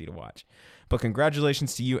was crazy to watch. But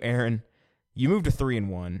congratulations to you, Aaron. You moved to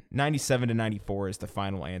 3-1. 97-94 is the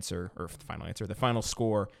final answer, the final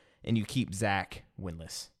score, and you keep Zach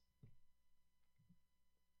winless.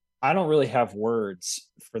 I don't really have words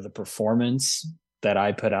for the performance that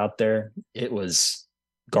I put out there. It was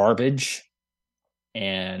garbage,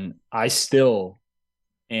 and I still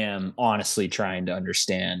am honestly trying to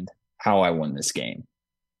understand how I won this game,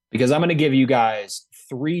 because I'm going to give you guys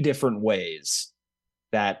 3 different ways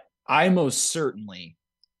that I most certainly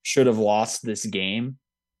should have lost this game,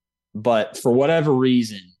 but for whatever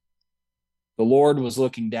reason, the Lord was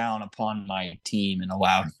looking down upon my team and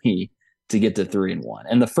allowed me to get to 3-1.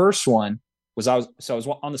 And the first one was I was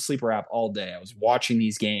on the Sleeper app all day. I was watching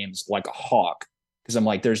these games like a hawk because I'm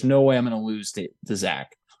like, there's no way I'm going to lose to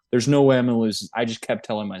Zach. There's no way I'm going to lose. I just kept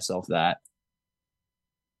telling myself that.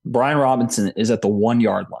 Brian Robinson is at the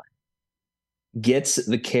 1-yard line, gets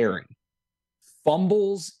the carry,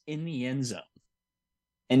 fumbles in the end zone,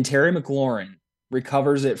 and Terry McLaurin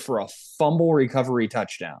recovers it for a fumble recovery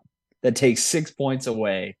touchdown that takes 6 points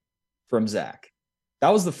away from Zach.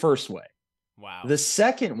 That was the first way. Wow. The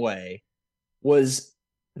second way was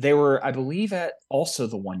they were, I believe, at also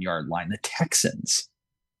the 1 yard line, the Texans.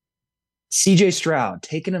 CJ Stroud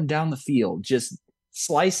taking them down the field, just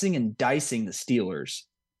slicing and dicing the Steelers.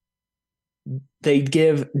 They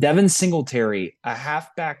give Devin Singletary a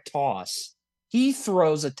halfback toss. He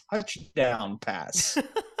throws a touchdown pass.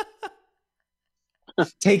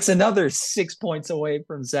 Takes another 6 points away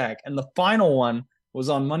from Zach. And the final one was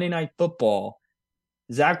on Monday Night Football.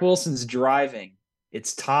 Zach Wilson's driving.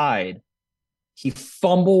 It's tied. He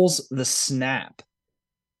fumbles the snap.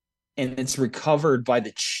 And it's recovered by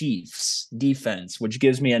the Chiefs defense, which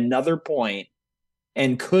gives me another point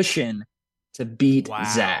and cushion to beat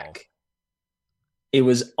Zach. It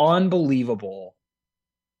was unbelievable.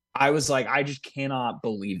 I was like, I just cannot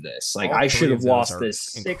believe this. Like, I should have lost this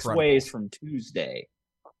 6 ways from Tuesday.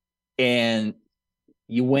 And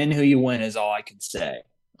you win who you win is all I can say.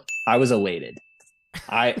 I was elated.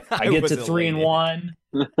 I get to 3-1.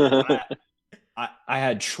 I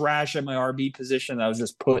had trash at my RB position that I was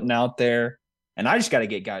just putting out there. And I just got to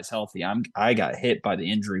get guys healthy. I got hit by the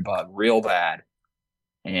injury bug real bad.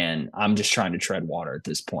 And I'm just trying to tread water at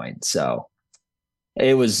this point. So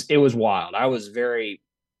it was wild. I was very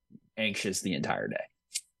anxious the entire day.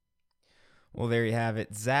 Well, there you have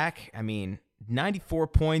it. Zach, 94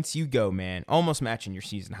 points, you go, man. Almost matching your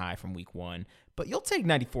season high from week 1. But you'll take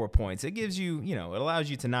 94 points. It gives you, it allows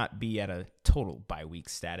you to not be at a total bye week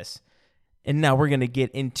status. And now we're going to get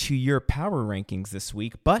into your power rankings this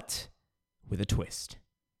week, but with a twist.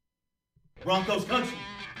 Broncos country,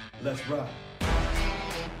 let's ride.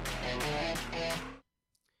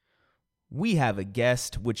 We have a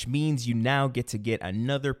guest, which means you now get to get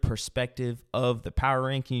another perspective of the power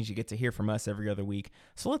rankings. You get to hear from us every other week.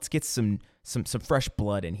 So let's get some fresh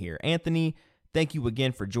blood in here. Anthony, thank you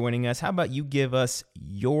again for joining us. How about you give us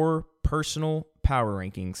your personal power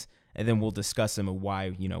rankings, and then we'll discuss them and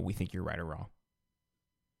why, we think you're right or wrong.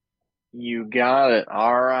 You got it.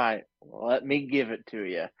 All right. Let me give it to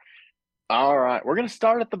you. All right. We're going to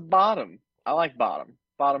start at the bottom. I like bottom.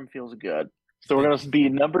 Bottom feels good. So we're going to be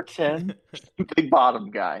number 10, big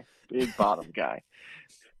bottom guy. We're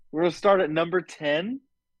going to start at number 10,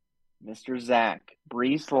 Mr. Zach,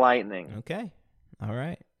 Brees Lightning. Okay. All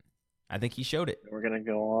right. I think he showed it. We're going to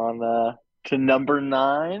go on to number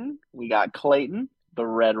 9. We got Clayton, the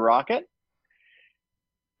Red Rocket.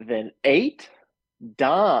 Then 8,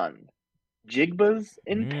 Don, Jigba's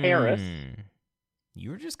in Paris.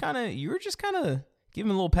 You were just kind of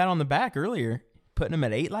giving him a little pat on the back earlier, putting him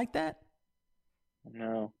at 8 like that.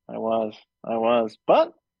 No, I was,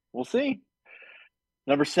 but we'll see.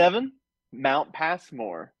 Number 7, Mount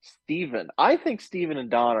Passmore, Steven. I think Steven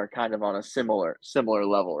and Don are kind of on a similar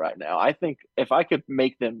level right now. I think if I could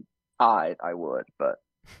make them tied, I would, but.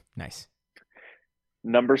 Nice.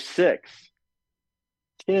 Number 6,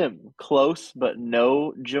 Tim, close, but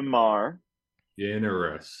no Jamar.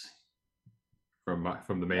 Generous. From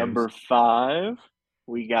the man. Number 5,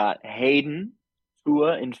 we got Hayden,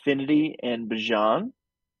 Tua, Infinity, and Bijan.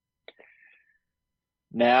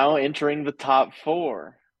 Now entering the top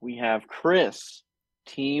 4, we have Chris,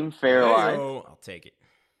 Team Fairlife. I'll take it.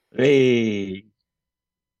 Hey.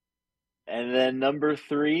 And then number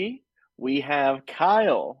 3, we have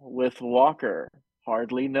Kyle with Walker.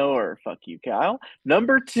 Hardly know her. Fuck you, Kyle.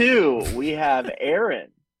 Number 2, we have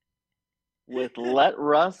Aaron with Let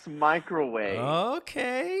Russ Microwave.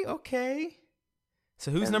 Okay.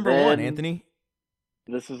 So who's number 1, Anthony?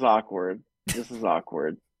 This is awkward.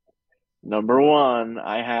 Number 1,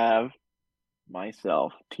 I have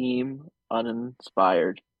myself, Team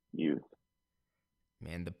Uninspired Youth.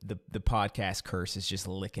 Man, the podcast curse is just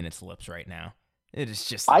licking its lips right now. It is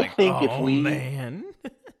just I think if we man.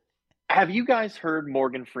 Have you guys heard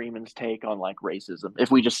Morgan Freeman's take on racism?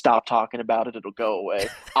 If we just stop talking about it, it'll go away.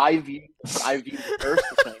 I view the curse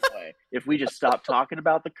the same way. If we just stop talking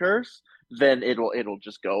about the curse, then it'll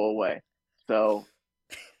just go away. So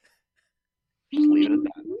just leave it at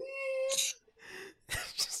that.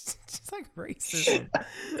 just like racism.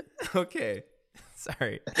 Okay.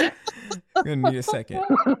 Sorry. I'm gonna need a second.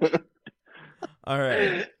 All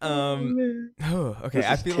right. Okay.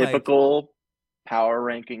 I feel typical power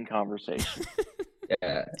ranking conversation.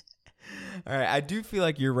 Yeah. All right. I do feel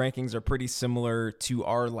like your rankings are pretty similar to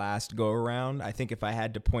our last go around. I think if I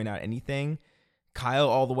had to point out anything, Kyle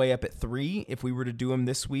all the way up at 3. If we were to do them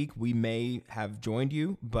this week, we may have joined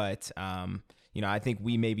you, but I think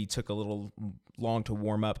we maybe took a little long to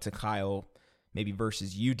warm up to Kyle, maybe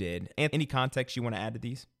versus you did. Any context you want to add to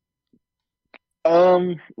these?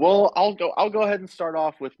 Well, I'll go ahead and start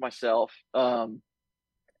off with myself. I'm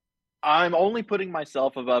only putting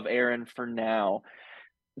myself above Aaron for now.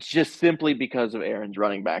 just simply because of Aaron's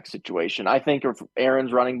running back situation. I think if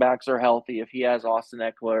Aaron's running backs are healthy, if he has Austin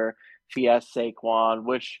Eckler, if he has Saquon,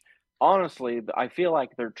 which honestly, I feel like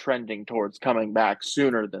they're trending towards coming back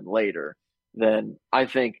sooner than later, then I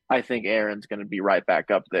think Aaron's going to be right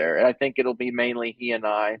back up there. And I think it'll be mainly he and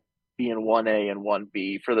I being 1A and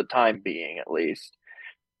 1B for the time being, at least.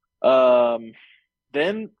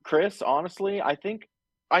 Then, Chris, honestly,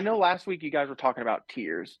 I know last week you guys were talking about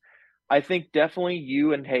tiers. I think definitely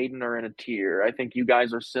you and Hayden are in a tier. I think you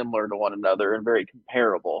guys are similar to one another and very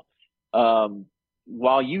comparable.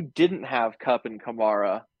 While you didn't have Kupp and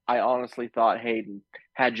Kamara, I honestly thought Hayden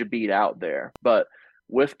had you beat out there. But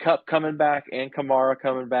with Kupp coming back and Kamara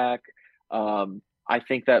coming back, I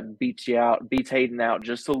think that beats Hayden out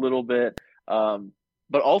just a little bit.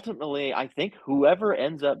 But ultimately, I think whoever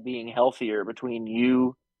ends up being healthier between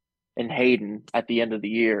you and Hayden at the end of the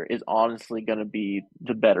year is honestly going to be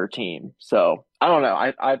the better team. So I don't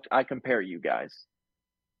know. I compare you guys.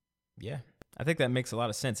 Yeah, I think that makes a lot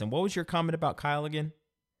of sense. And what was your comment about Kyle again?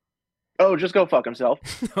 Oh, just go fuck himself.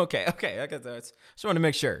 Okay. I got that. Just wanted to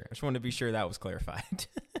make sure. I just wanted to be sure that was clarified.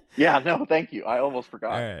 Yeah, no, thank you. I almost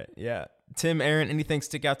forgot. All right. Yeah. Tim, Aaron, anything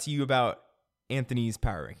stick out to you about Anthony's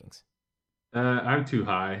power rankings? I'm too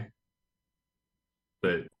high,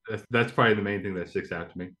 but that's probably the main thing that sticks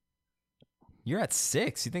out to me. You're at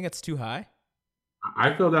 6. You think that's too high?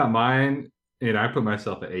 I filled out mine, and I put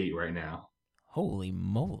myself at 8 right now. Holy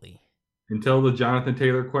moly! Until the Jonathan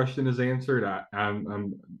Taylor question is answered,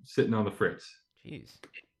 I'm sitting on the fritz. Jeez.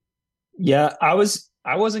 Yeah, I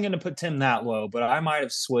wasn't going to put Tim that low, but I might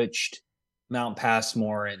have switched Mount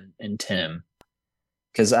Passmore and Tim,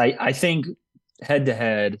 because I think head to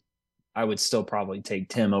head, I would still probably take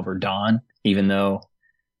Tim over Don, even though,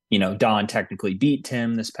 Don technically beat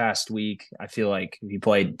Tim this past week. I feel like if he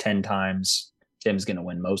played 10 times, Tim's going to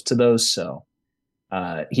win most of those. So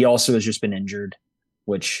he also has just been injured,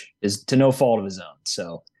 which is to no fault of his own.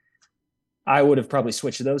 So I would have probably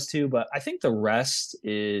switched those two, but I think the rest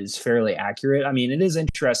is fairly accurate. I mean, it is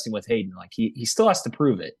interesting with Hayden. Like he still has to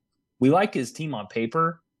prove it. We like his team on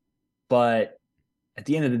paper, but at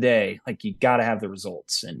the end of the day, like you got to have the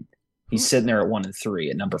results, and he's sitting there at 1-3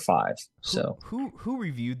 at number 5. So who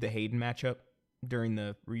reviewed the Hayden matchup during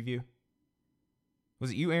the review? Was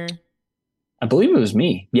it you, Aaron? I believe it was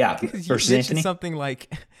me. Yeah, versus Anthony. Something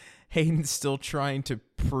like Hayden's still trying to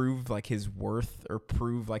prove like his worth or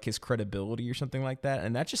prove like his credibility or something like that,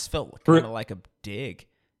 and that just felt kind of like a dig.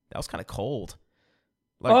 That was kind of cold.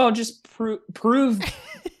 Like, just prove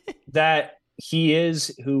that he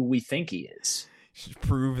is who we think he is.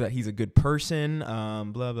 Prove that he's a good person. Blah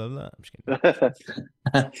blah blah. I'm just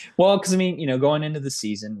kidding. Well, because I mean, going into the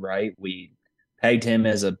season, right? We pegged him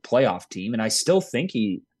as a playoff team, and I still think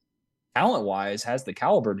he, talent-wise, has the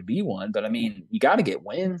caliber to be one. But I mean, you got to get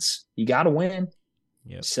wins. You got to win.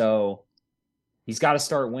 Yep. So he's got to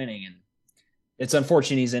start winning, and it's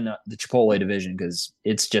unfortunate he's in the Chipotle division because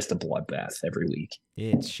it's just a bloodbath every week.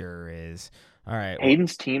 It sure is. All right.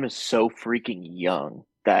 Hayden's team is so freaking young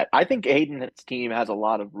that I think Hayden's team has a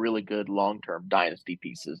lot of really good long-term dynasty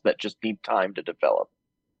pieces that just need time to develop.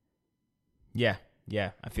 Yeah,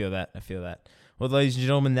 I feel that. Well, ladies and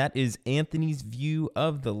gentlemen, that is Anthony's view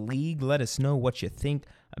of the league. Let us know what you think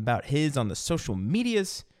about his on the social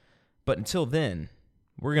medias. But until then,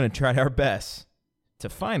 we're going to try our best to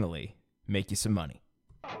finally make you some money.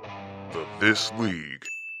 The This League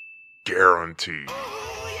Guarantee.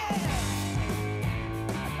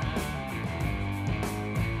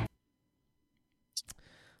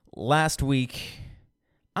 Last week,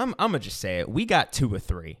 I'm going to just say it. We got 2 of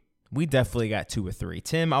 3. We definitely got 2 of 3.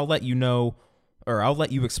 Tim, I'll let you know, or I'll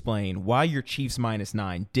let you explain why your Chiefs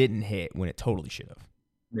 -9 didn't hit when it totally should have.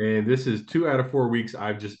 Man, this is 2 out of 4 weeks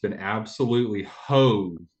I've just been absolutely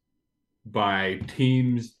hosed by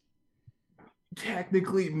teams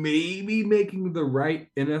technically maybe making the right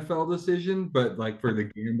NFL decision, but like for the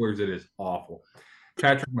gamblers, it is awful.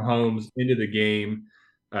 Patrick Mahomes into the game.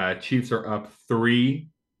 Chiefs are up 3.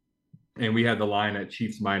 And we had the line at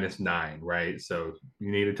Chiefs -9, right? So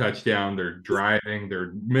you need a touchdown. They're driving.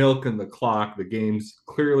 They're milking the clock. The game's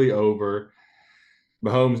clearly over.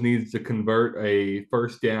 Mahomes needs to convert a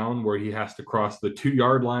first down where he has to cross the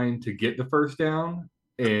 2-yard line to get the first down.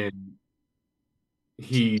 And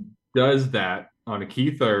he does that on a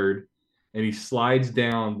key third, and he slides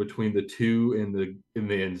down between the 2 in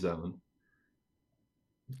the end zone.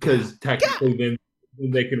 Because technically then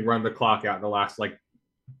they can run the clock out in the last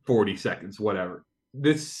 40 seconds, whatever.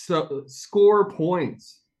 This score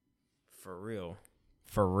points. For real.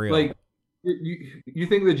 Like you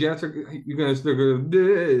think the Jets are they're going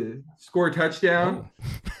to score a touchdown?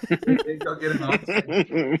 They go get an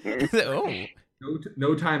offside. Oh,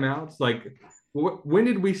 No timeouts. Like, when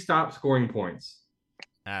did we stop scoring points?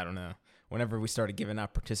 I don't know. Whenever we started giving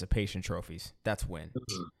out participation trophies, that's when.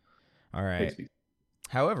 All right.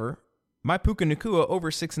 However, my Puka Nacua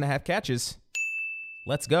over 6.5 catches.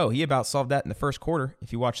 Let's go. He about solved that in the first quarter.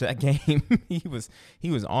 If you watch that game, he was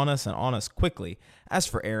on us and on us quickly. As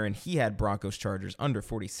for Aaron, he had Broncos Chargers under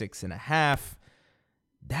 46.5.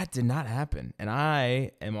 That did not happen. And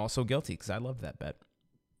I am also guilty because I loved that bet.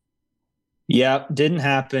 Yeah, didn't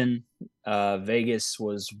happen. Vegas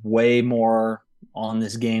was way more on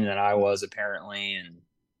this game than I was, apparently. And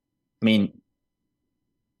I mean,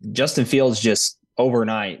 Justin Fields just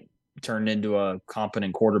overnight turned into a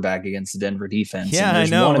competent quarterback against the Denver defense. Yeah, I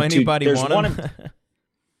know. Anybody want him?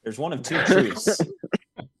 There's one of two truths.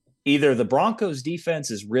 Either the Broncos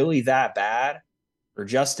defense is really that bad, or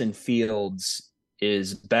Justin Fields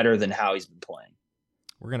is better than how he's been playing.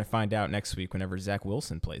 We're going to find out next week whenever Zach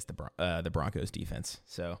Wilson plays the Broncos defense.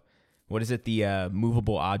 So what is it? The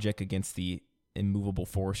movable object against the immovable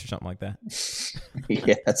force or something like that?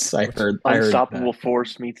 Yes, I heard. Unstoppable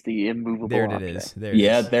force meets the immovable there object. It is.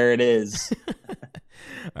 There it is.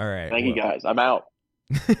 All right. Thank you, guys. I'm out.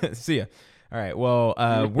 See ya. All right. Well,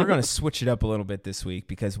 we're going to switch it up a little bit this week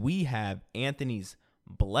because we have Anthony's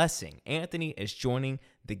blessing. Anthony is joining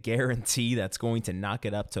the guarantee that's going to knock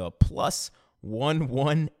it up to a plus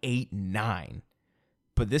 1189.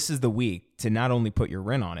 But this is the week to not only put your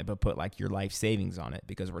rent on it, but put like your life savings on it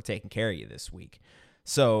because we're taking care of you this week.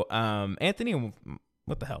 So, Anthony,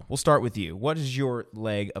 what the hell? We'll start with you. What is your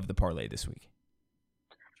leg of the parlay this week?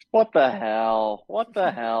 What the hell? What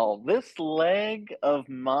the hell? This leg of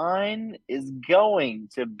mine is going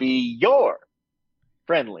to be your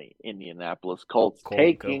friendly Indianapolis Colts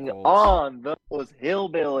taking on those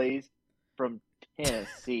hillbillies from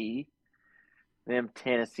Tennessee. Them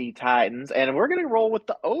Tennessee Titans, and we're going to roll with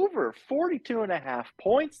the over 42.5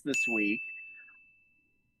 points this week.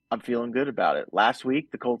 I'm feeling good about it. Last week,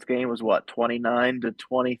 the Colts game was what,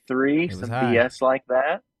 29-23, some high. BS like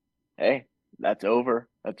that. Hey, that's over.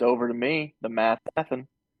 That's over to me. The math, nothing.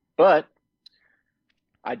 But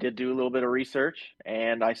I did do a little bit of research,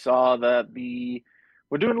 and I saw that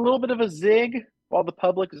we're doing a little bit of a zig while the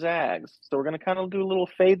public zags. So we're going to kind of do a little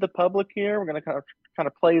fade the public here. We're going to kind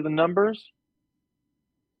of play the numbers.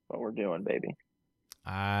 What we're doing, baby.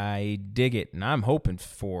 I dig it, and I'm hoping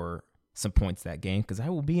for some points that game because I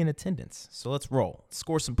will be in attendance. So let's roll.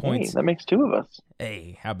 Score some points. Hey, that makes two of us.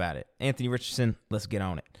 Hey, how about it? Anthony Richardson, let's get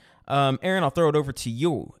on it. Aaron, I'll throw it over to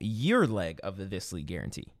you. Your leg of the This League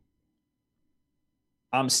guarantee.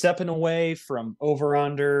 I'm stepping away from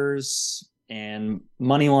over-unders and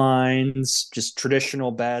money lines, just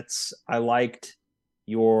traditional bets. I liked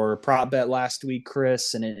your prop bet last week,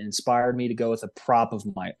 Chris, and it inspired me to go with a prop of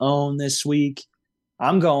my own this week.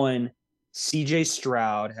 I'm going CJ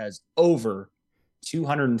Stroud has over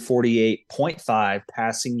 248.5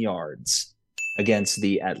 passing yards against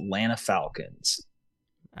the Atlanta Falcons.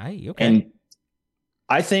 Okay. And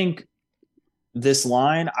I think this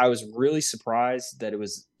line, I was really surprised that it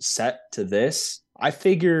was set to this. I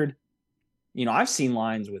figured, I've seen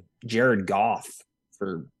lines with Jared Goff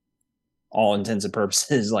for all intents and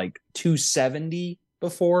purposes, like 270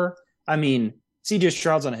 before. I mean, CJ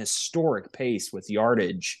Stroud's on a historic pace with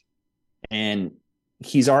yardage, and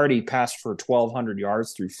he's already passed for 1,200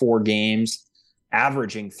 yards through 4 games,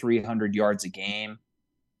 averaging 300 yards a game.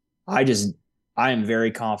 I am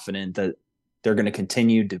very confident that they're going to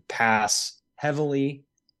continue to pass heavily.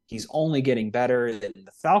 He's only getting better. The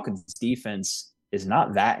Falcons' defense is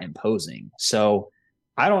not that imposing. So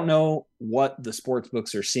I don't know what the sports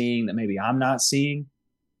books are seeing that maybe I'm not seeing,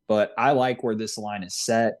 but I like where this line is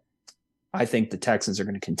set. I think the Texans are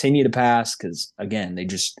going to continue to pass because, again, they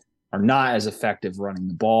just are not as effective running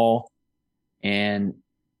the ball. And,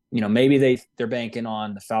 maybe they're banking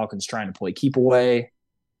on the Falcons trying to play keep away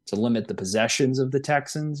to limit the possessions of the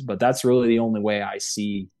Texans, but that's really the only way I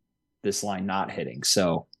see this line not hitting.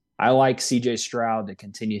 So I like CJ Stroud to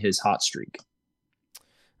continue his hot streak.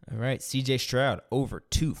 All right, CJ Stroud over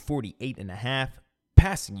 248.5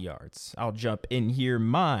 passing yards. I'll jump in here.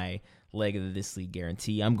 My leg of This League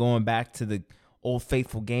guarantee. I'm going back to the old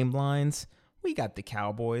faithful game lines. We got the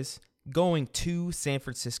Cowboys going to San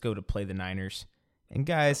Francisco to play the Niners. And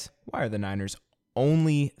guys, why are the Niners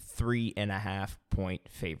only 3.5 point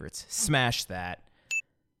favorites? Smash that.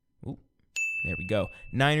 Ooh, there we go.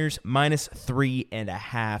 Niners minus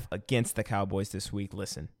 3.5 against the Cowboys this week.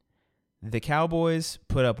 Listen. The Cowboys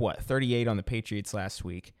put up, 38 on the Patriots last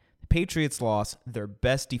week. The Patriots lost their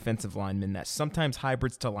best defensive lineman that sometimes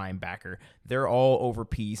hybrids to linebacker. They're all over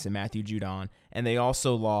Peace and Matthew Judon. And they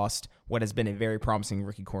also lost what has been a very promising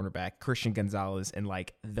rookie cornerback, Christian Gonzalez, in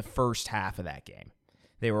like the first half of that game.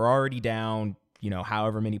 They were already down,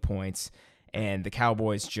 however many points, and the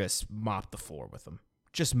Cowboys just mopped the floor with them.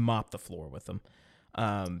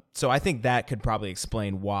 So I think that could probably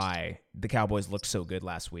explain why the Cowboys looked so good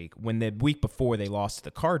last week. When the week before they lost to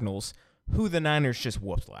the Cardinals, who the Niners just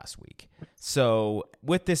whooped last week. So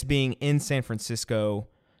with this being in San Francisco,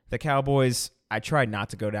 the Cowboys, I tried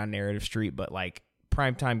not to go down narrative street, but like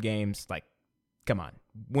primetime games, like, come on.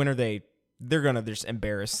 When are they? They're going to just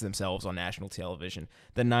embarrass themselves on national television.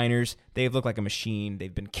 The Niners, they've looked like a machine.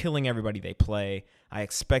 They've been killing everybody they play. I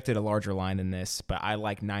expected a larger line than this, but I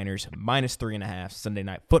like Niners -3.5 Sunday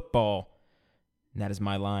Night Football. And that is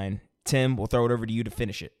my line. Tim, we'll throw it over to you to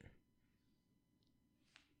finish it.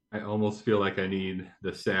 I almost feel like I need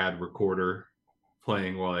the sad recorder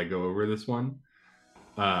playing while I go over this one.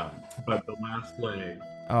 But the last leg.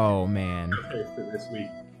 Oh, man. Okay, for this week.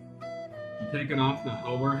 I'm taking off the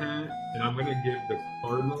Homer hat, and I'm going to give the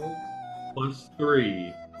Cardinals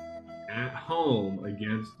 +3 at home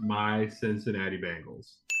against my Cincinnati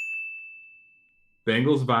Bengals.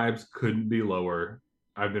 Bengals vibes couldn't be lower.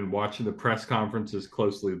 I've been watching the press conferences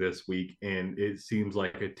closely this week, and it seems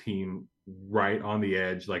like a team right on the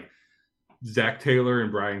edge. Like Zach Taylor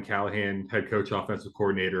and Brian Callahan, head coach, offensive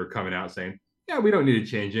coordinator, coming out saying, yeah, we don't need to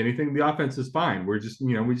change anything. The offense is fine. We're just,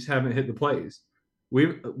 we just haven't hit the plays.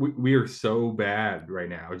 We are so bad right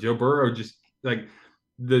now. Joe Burrow just like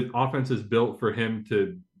the offense is built for him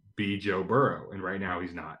to be Joe Burrow, and right now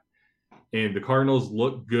he's not. And the Cardinals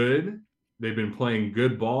look good. They've been playing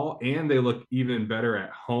good ball, and they look even better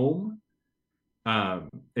at home.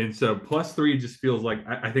 And so +3 just feels like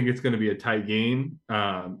I think it's going to be a tight game.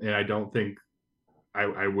 And I don't think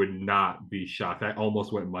I would not be shocked. I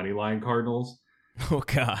almost went money line Cardinals. Oh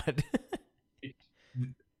God.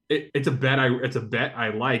 It's a bet I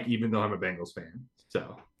like, even though I'm a Bengals fan.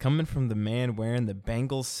 So coming from the man wearing the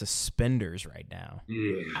Bengals suspenders right now.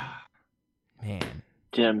 Yeah. Man.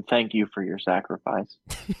 Jim, thank you for your sacrifice.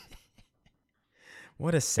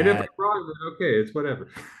 What a sad. And if I'm wrong, then okay, it's whatever.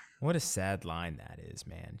 What a sad line that is,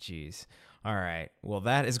 man. Jeez. All right. Well,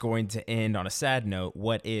 that is going to end on a sad note.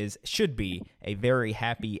 What should be a very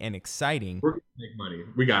happy and exciting. We're going to make money.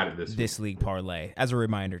 We got it this league parlay. As a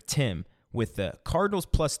reminder, Tim with the Cardinals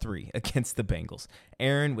 +3 against the Bengals.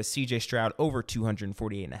 Aaron with CJ Stroud over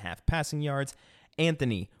 248.5 passing yards.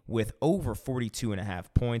 Anthony with over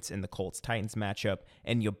 42.5 points in the Colts-Titans matchup.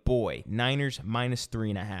 And your boy, Niners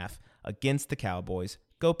 -3.5 against the Cowboys.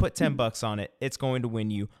 Go put $10 on it. It's going to win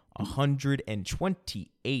you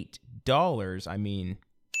 $128. I mean,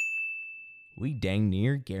 we dang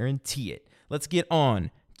near guarantee it. Let's get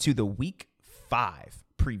on to the Week 5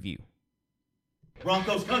 preview.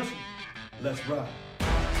 Broncos country, let's ride.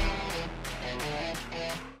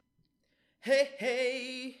 Hey,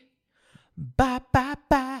 hey. Bye, bye,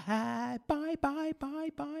 bye. Bye, bye,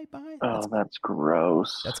 bye, bye, bye. Oh, that's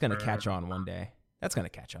gross. That's going to catch on one day. I'm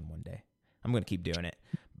going to keep doing it.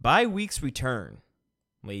 Bye week's return,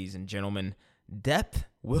 ladies and gentlemen. Depth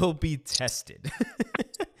will be tested.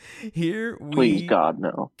 Here we Please, God,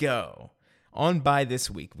 no. go. On bye this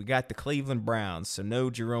week, we got the Cleveland Browns, so no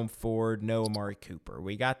Jerome Ford, no Amari Cooper.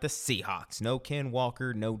 We got the Seahawks, no Ken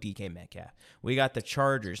Walker, no DK Metcalf. We got the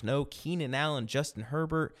Chargers, no Keenan Allen, Justin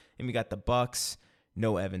Herbert. And we got the Bucks,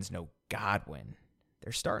 no Evans, no Godwin.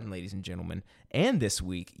 They're starting, ladies and gentlemen. And this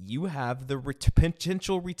week, you have the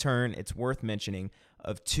potential return, it's worth mentioning,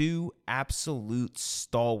 of two absolute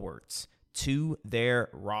stalwarts to their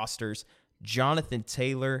rosters. Jonathan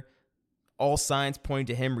Taylor, all signs point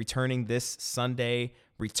to him returning this Sunday,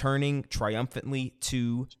 returning triumphantly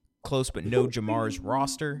to close but no Jamar's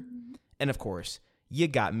roster. And of course, you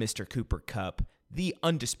got Mr. Cooper Kupp, the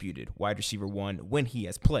undisputed wide receiver one when he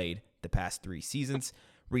has played the past 3 seasons,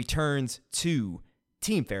 returns to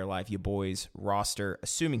Team Fairlife, you boys, roster,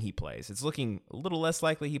 assuming he plays. It's looking a little less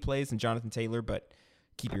likely he plays than Jonathan Taylor, but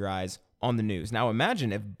keep your eyes on the news. Now,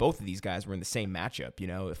 imagine if both of these guys were in the same matchup,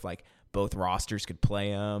 if like both rosters could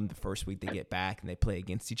play them the first week they get back and they play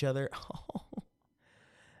against each other.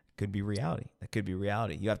 Could be reality. That could be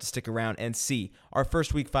reality. You have to stick around and see our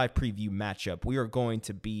first week 5 preview matchup. We are going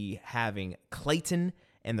to be having Clayton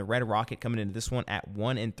and the Red Rocket coming into this one at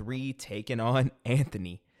 1-3, taking on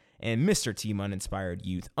Anthony and Mr. Team Uninspired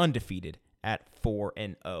Youth, undefeated at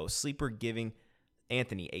 4-0. Sleeper giving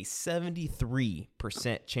Anthony a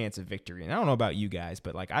 73% chance of victory. And I don't know about you guys,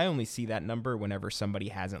 but like I only see that number whenever somebody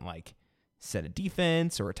hasn't like set a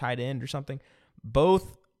defense or a tight end or something.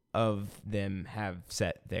 Both of them have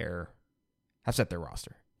set their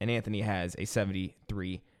roster, and Anthony has a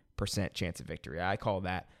 73% chance of victory. I call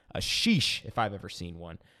that a sheesh if I've ever seen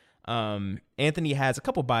one. Anthony has a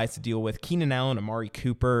couple buys to deal with: Keenan Allen, Amari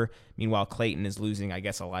Cooper. Meanwhile, Clayton is losing, I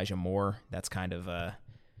guess, Elijah Moore. That's kind of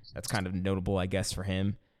notable, I guess, for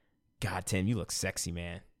him. God, Tim, you look sexy,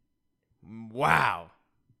 man. Wow.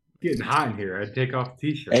 Getting hot in here. I'd take off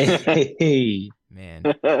the t-shirt. Hey. Man,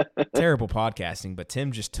 terrible podcasting, but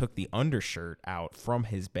Tim just took the undershirt out from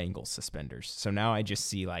his Bengals suspenders. So now I just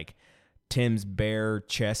see like Tim's bare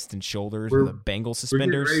chest and shoulders with the Bengals suspenders.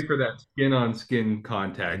 We're getting ready for that skin-on-skin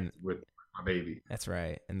contact with my baby. That's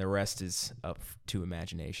right. And the rest is up to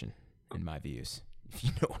imagination, in my views, if you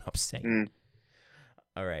know what I'm saying.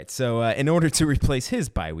 All right, so in order to replace his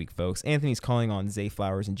bye week, folks, Anthony's calling on Zay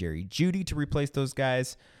Flowers and Jerry Jeudy to replace those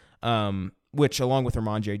guys, which, along with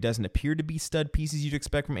Ramondre, doesn't appear to be stud pieces you'd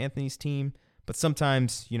expect from Anthony's team. But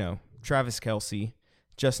sometimes, Travis Kelce,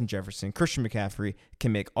 Justin Jefferson, Christian McCaffrey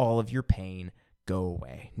can make all of your pain go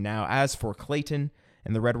away. Now, as for Clayton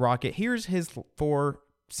and the Red Rocket, here's his 4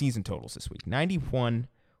 season totals this week: 91,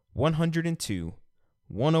 102,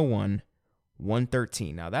 101,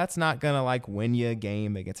 113. Now, that's not going to win you a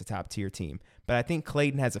game against a top tier team, but I think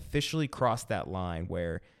Clayton has officially crossed that line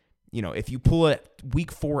where, if you pull a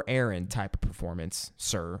week 4 Aaron type of performance,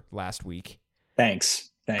 sir, last week.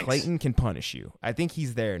 Thanks. Clayton can punish you. I think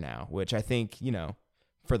he's there now, which I think,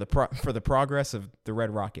 for the progress of the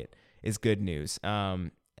Red Rocket is good news.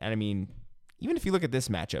 And I mean, even if you look at this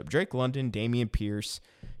matchup, Drake London, Damian Pierce,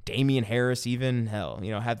 Damian Harris, even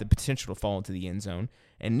have the potential to fall into the end zone.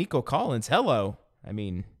 And Nico Collins, hello. I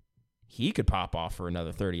mean, he could pop off for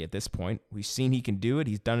another 30 at this point. We've seen he can do it.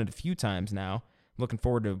 He's done it a few times now. Looking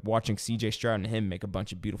forward to watching CJ Stroud and him make a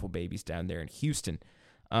bunch of beautiful babies down there in Houston.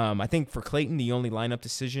 I think for Clayton, the only lineup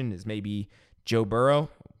decision is maybe Joe Burrow.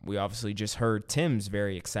 We obviously just heard Tim's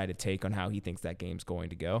very excited take on how he thinks that game's going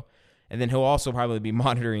to go. And then he'll also probably be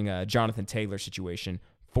monitoring a Jonathan Taylor situation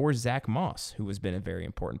for Zach Moss, who has been a very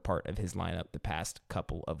important part of his lineup the past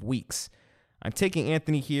couple of weeks. I'm taking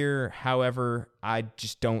Anthony here. However, I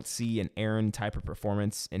just don't see an Aaron type of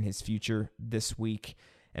performance in his future this week.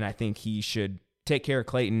 And I think he should take care of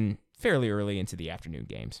Clayton fairly early into the afternoon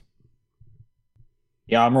games.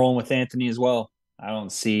 Yeah, I'm rolling with Anthony as well. I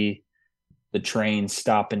don't see the train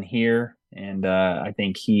stopping here. And I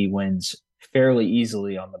think he wins fairly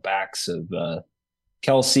easily on the backs of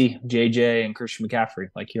Kelce, JJ, and Christian McCaffrey,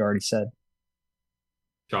 like you already said.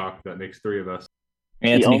 Chalk, that makes 3 of us.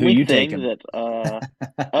 Anthony, who you taking? I'm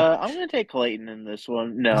going to take Clayton in this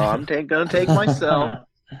one. No, I'm going to take myself.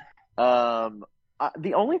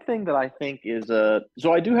 The only thing that I think is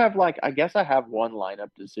so I do have I guess I have one lineup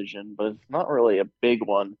decision, but it's not really a big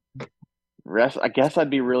one. I guess I'd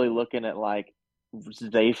be really looking at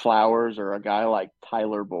Zay Flowers or a guy like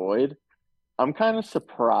Tyler Boyd. I'm kind of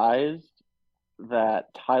surprised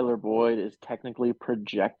that Tyler Boyd is technically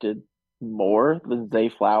projected more than Zay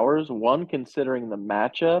Flowers. One, considering the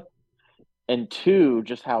matchup, and 2,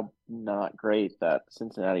 just how not great that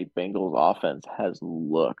Cincinnati Bengals offense has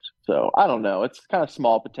looked. So I don't know. It's kind of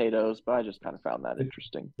small potatoes, but I just kind of found that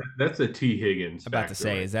interesting. That's a T. Higgins factor. About to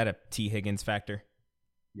say, is that a T. Higgins factor?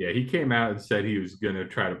 Yeah, he came out and said he was going to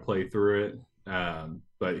try to play through it,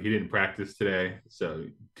 but he didn't practice today. So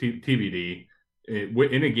TBD.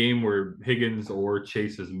 In a game where Higgins or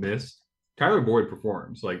Chase has missed, Tyler Boyd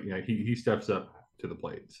performs. He steps up to the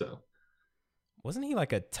plate. So wasn't he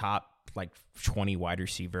a top 20 wide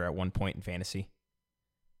receiver at one point in fantasy?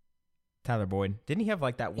 Tyler Boyd, didn't he have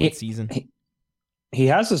that one season? He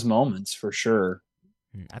has his moments for sure.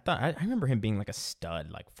 I remember him being a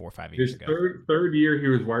stud 4 or 5 years ago. Third year he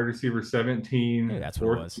was wide receiver 17. Maybe that's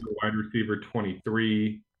what it was. Wide receiver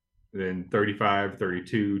 23, then 35,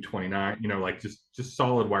 32, 29. Just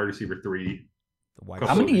solid wide receiver 3.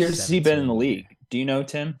 How many years has he been in the league? Do you know,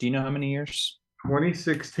 Tim? Do you know how many years?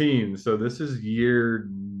 2016. So this is year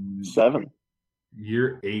 7.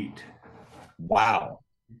 Year 8. Wow.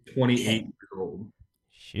 28 years old.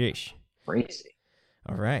 Sheesh. Crazy.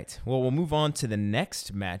 All right. Well, we'll move on to the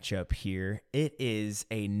next matchup here. It is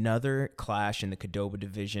another clash in the Qdoba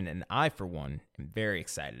division, and I, for one, am very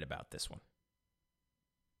excited about this one.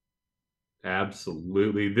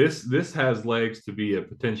 Absolutely. This has legs to be a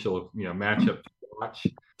potential matchup to watch.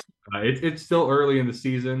 It's still early in the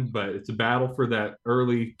season, but it's a battle for that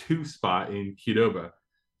early 2 spot in Qdoba.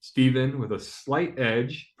 Steven with a slight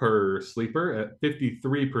edge per sleeper at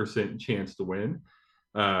 53% chance to win.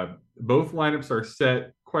 Both lineups are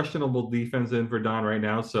set. Questionable defense in for Don right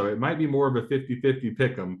now, so it might be more of a 50-50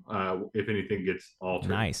 pick 'em if anything gets altered.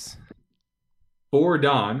 Nice. For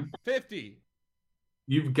Don. 50.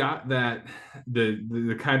 you've got that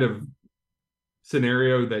the kind of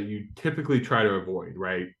scenario that you typically try to avoid,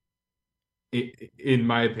 right? In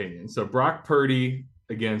my opinion. So Brock Purdy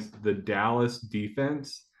against the Dallas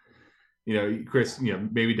defense, Chris,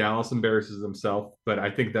 maybe Dallas embarrasses themselves, but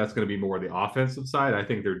I think that's going to be more the offensive side. I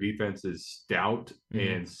think their defense is stout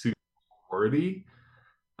and super worthy.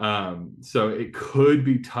 So it could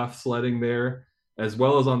be tough sledding there, as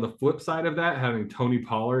well as on the flip side of that, having Tony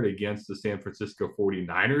Pollard against the San Francisco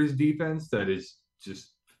 49ers defense that is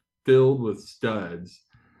just filled with studs.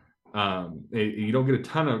 You don't get a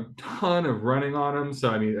ton of running on them. So,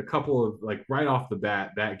 I mean, a couple of, like, right off the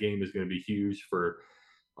bat, that game is going to be huge for,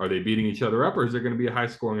 are they beating each other up, or is there going to be a high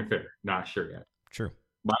scoring affair? Not sure yet. True.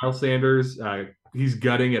 Miles Sanders, he's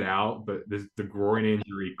gutting it out, but the groin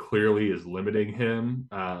injury clearly is limiting him.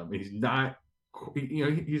 He's not,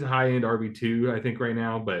 he's a high end RB2, I think, right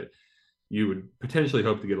now, but you would potentially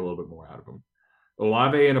hope to get a little bit more out of him.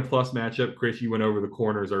 Olave in a plus matchup. Chris, you went over the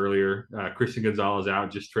corners earlier. Christian Gonzalez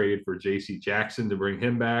out, just traded for J.C. Jackson to bring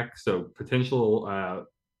him back. So potential,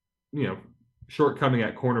 shortcoming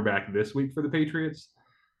at cornerback this week for the Patriots.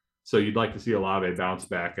 So you'd like to see Olave bounce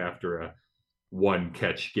back after a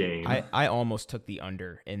one-catch game. I almost took the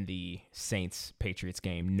under in the Saints-Patriots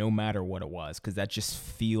game, no matter what it was, because that just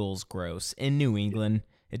feels gross. In New England,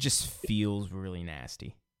 it just feels really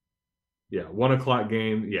nasty. Yeah, 1 o'clock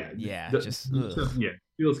game. Yeah. Yeah,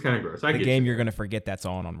 feels kind of gross. The game you're going to forget that's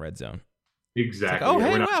on Red Zone. Exactly.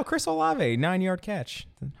 Like, wow, Chris Olave, 9-yard catch.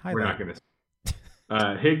 We're not going to.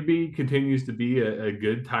 Higbee continues to be a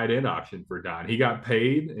good tight end option for Don. He got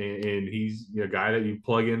paid, and he's a guy that you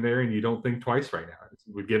plug in there and you don't think twice right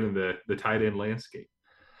now, given the tight end landscape.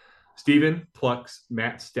 Steven plucks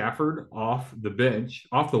Matt Stafford off the bench,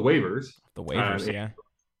 off the waivers. Yeah.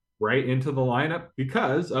 Right into the lineup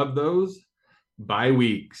because of those bye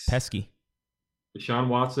weeks. Pesky. Deshaun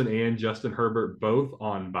Watson and Justin Herbert both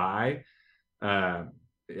on bye.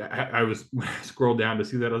 I was scrolled down to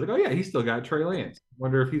see that. I was like, oh yeah, he's still got Trey Lance.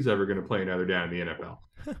 Wonder if he's ever going to play another down in the NFL.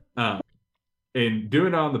 And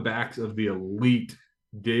doing it on the backs of the elite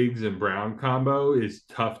Diggs and Brown combo is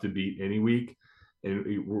tough to beat any week. And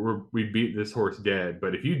we beat this horse dead.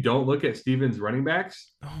 But if you don't look at Stevens' running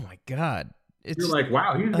backs, oh my God. You're like,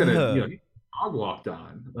 wow, he's going to, he's dog walked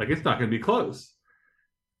on. Like, it's not going to be close.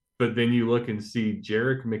 But then you look and see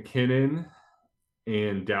Jerick McKinnon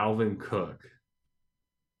and Dalvin Cook.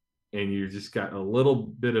 And you just got a little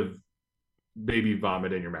bit of baby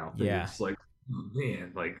vomit in your mouth. And yeah. It's like, oh,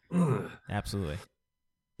 man, like, ugh. Absolutely.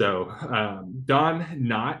 So, Don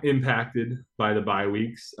not impacted by the bye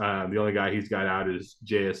weeks. The only guy he's got out is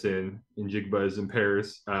JSN and Jigbaz in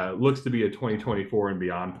Paris. Looks to be a 2024 and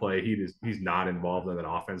beyond play. He's not involved in that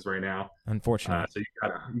offense right now. Unfortunately. So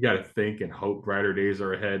you got to think and hope brighter days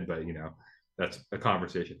are ahead. But that's a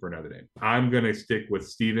conversation for another day. I'm gonna stick with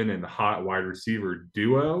Steven and the hot wide receiver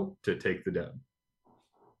duo to take the dub.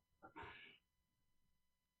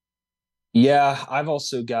 Yeah, I've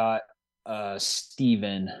also got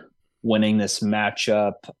Steven winning this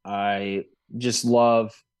matchup. I just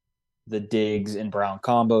love the Diggs and Brown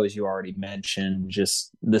combo, as you already mentioned,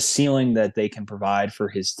 just the ceiling that they can provide for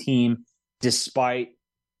his team, despite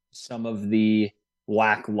some of the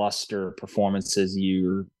lackluster performances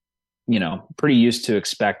you're, pretty used to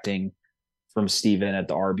expecting from Steven at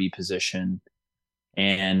the RB position.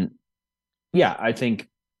 And yeah, I think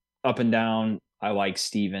up and down, I like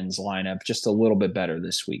Steven's lineup just a little bit better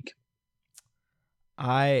this week.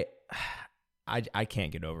 I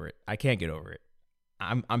can't get over it. I can't get over it.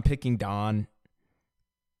 I'm picking Don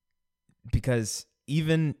because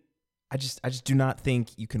I just do not think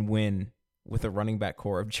you can win with a running back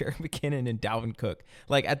core of Jerick McKinnon and Dalvin Cook.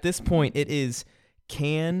 Like, at this point, it is,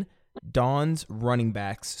 can Don's running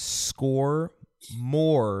backs score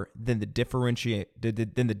more than the differential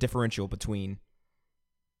between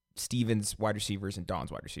Steven's wide receivers and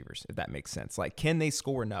Don's wide receivers, if that makes sense. Like, can they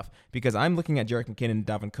score enough? Because I'm looking at Jerick McKinnon and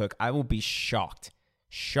Dalvin Cook. I will be shocked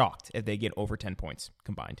if they get over 10 points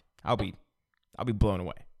combined. I'll be blown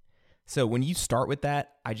away. So when you start with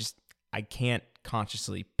that, I can't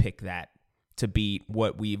consciously pick that to beat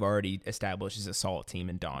what we've already established as a solid team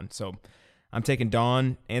in Don. So I'm taking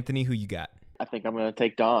Don. Anthony, who you got? I think I'm going to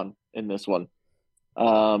take Don in this one.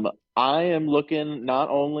 I am looking, not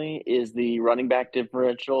only is the running back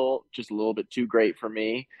differential just a little bit too great for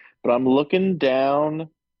me, but I'm looking down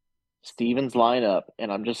Steven's lineup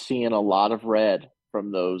and I'm just seeing a lot of red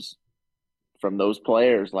from those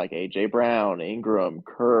players like A.J. Brown, Ingram,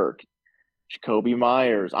 Kirk, Jacoby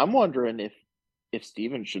Myers. I'm wondering if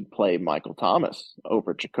Steven should play Michael Thomas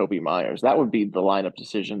over Jacoby Myers. That would be the lineup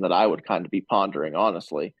decision that I would kind of be pondering,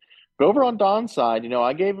 honestly. But over on Don's side,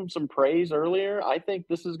 I gave him some praise earlier. I think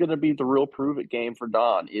this is going to be the real prove-it game for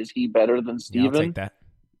Don. Is he better than Yeah, I'll Steven? take that.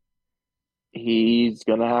 He's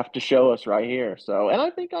going to have to show us right here. So, and I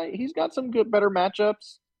think he's got some better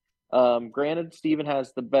matchups. Granted, Steven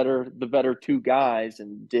has the better two guys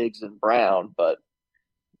in Diggs and Brown, but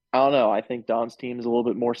I don't know. I think Don's team is a little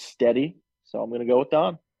bit more steady, so I'm going to go with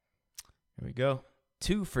Don. Here we go.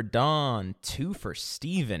 2 for Don, 2 for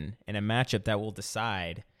Steven in a matchup that will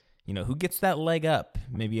decide, who gets that leg up,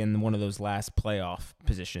 maybe in one of those last playoff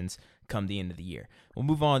positions come the end of the year. We'll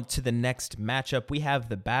move on to the next matchup. We have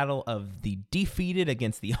the battle of the defeated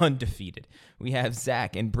against the undefeated. We have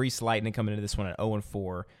Zach and Brees Lightning coming into this one at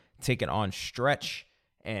 0-4, taking on Stretch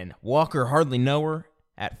and Walker Hardly Knower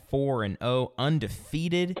at 4-0,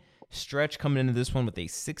 undefeated. Stretch coming into this one with a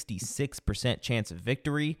 66% chance of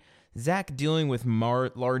victory. Zach dealing with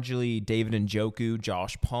largely David Njoku,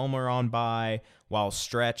 Josh Palmer on bye, while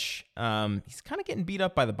Stretch, he's kind of getting beat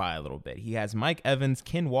up by the bye a little bit. He has Mike Evans,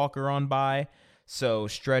 Ken Walker on bye, so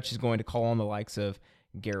Stretch is going to call on the likes of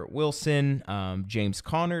Garrett Wilson, James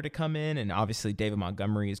Conner to come in, and obviously David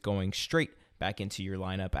Montgomery is going straight back into your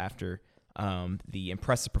lineup after the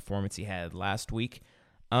impressive performance he had last week.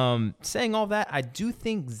 Saying all that, I do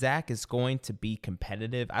think Zach is going to be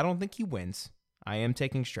competitive. I don't think he wins. I am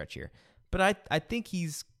taking Stretch here. But I think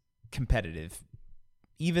he's competitive,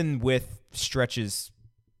 even with Stretch's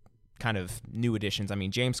kind of new additions. I mean,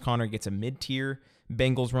 James Conner gets a mid-tier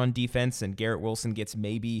Bengals run defense, and Garrett Wilson gets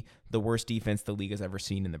maybe the worst defense the league has ever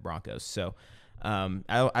seen in the Broncos. So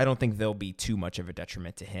I don't think there'll be too much of a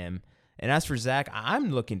detriment to him. And as for Zach, I'm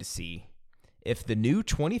looking to see if the new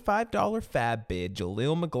 $25 fab bid,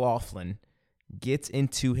 Jaleel McLaughlin, gets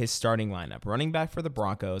into his starting lineup. Running back for the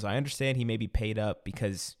Broncos, I understand he may be paid up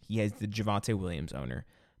because he has the Javonte Williams owner.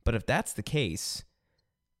 But if that's the case,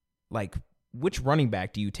 which running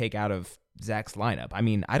back do you take out of Zach's lineup? I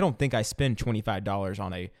mean, I don't think I spend $25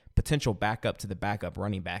 on a potential backup to the backup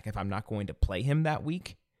running back if I'm not going to play him that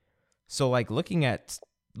week. So, looking at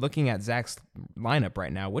Zach's lineup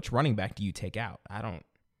right now, which running back do you take out? I don't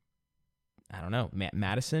know.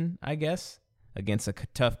 Madison, I guess. Against a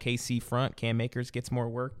tough KC front, Cam Akers gets more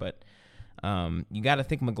work, but you got to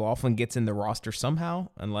think McLaughlin gets in the roster somehow,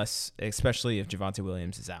 especially if Javonte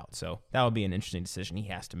Williams is out. So that would be an interesting decision he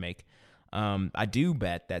has to make. I do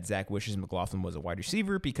bet that Zach wishes McLaughlin was a wide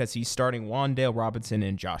receiver because he's starting Wan'Dale Robinson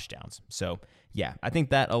and Josh Downs. So, yeah, I think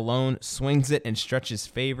that alone swings it in Stretch's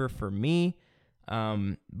favor for me.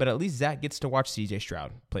 But at least Zach gets to watch CJ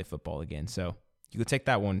Stroud play football again. So you could take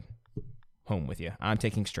that one home with you. I'm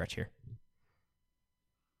taking Stretch here.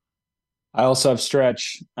 I also have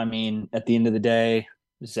Stretch. I mean, at the end of the day,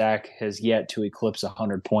 Zach has yet to eclipse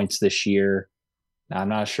 100 points this year. I'm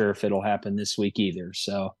not sure if it'll happen this week either.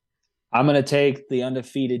 So I'm going to take the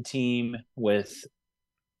undefeated team with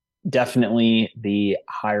definitely the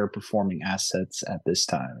higher performing assets at this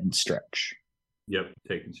time in Stretch. Yep,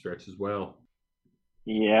 taking Stretch as well.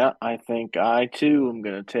 Yeah, I think I too am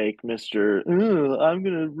going to take Mr. I'm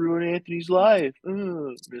going to ruin Anthony's life.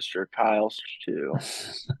 Mr. Kyle too.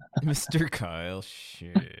 Mr. Kyle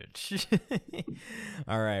shit.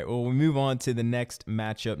 All right, well, we move on to the next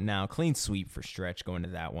matchup now. Clean sweep for Stretch going to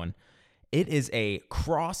that one. It is a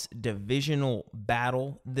cross-divisional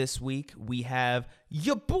battle this week. We have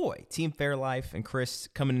your boy, Team Fairlife, and Chris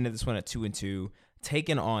coming into this one at 2-2,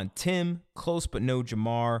 taking on Tim, close but no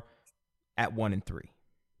Jamar, at 1-3.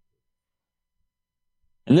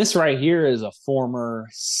 And this right here is a former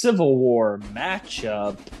Civil War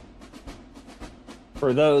matchup.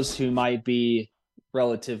 For those who might be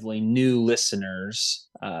relatively new listeners,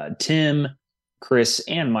 Tim, Chris,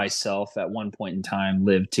 and myself at one point in time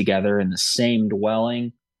lived together in the same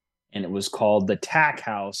dwelling, and it was called the Tack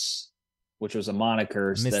House, which was a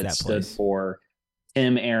moniker that stood for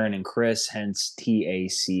Tim, Aaron, and Chris, hence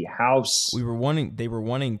TAC House. They were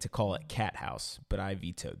wanting to call it Cat House, but I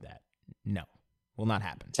vetoed that. No, will not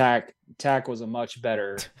happen. Tack was a much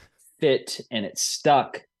better fit, and it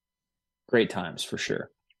stuck. Great times for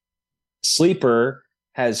sure. Sleeper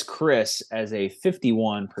has Chris as a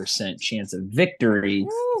 51% chance of victory.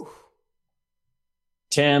 Woo.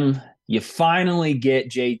 Tim, you finally get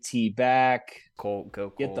JT back. Colt,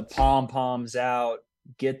 go Colts. Get the pom-poms out.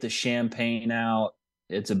 Get the champagne out.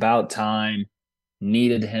 It's about time.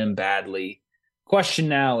 Needed him badly. Question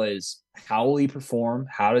now is, how will he perform?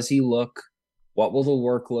 How does he look? What will the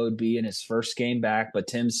workload be in his first game back? But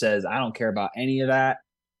Tim says, I don't care about any of that.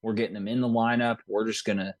 We're getting him in the lineup. We're just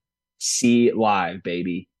going to see it live,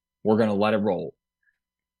 baby. We're going to let it roll.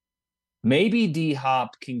 Maybe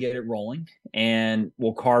D-Hop can get it rolling, and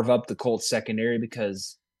we'll carve up the Colts secondary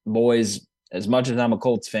because, boys, as much as I'm a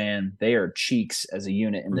Colts fan, they are cheeks as a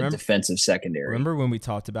unit in the defensive secondary. Remember when we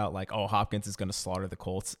talked about like, oh, Hopkins is going to slaughter the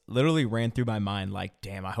Colts? Literally ran through my mind like,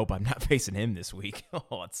 damn, I hope I'm not facing him this week.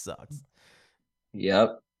 Oh, it sucks.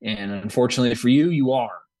 Yep. And unfortunately for you, you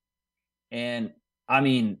are. And I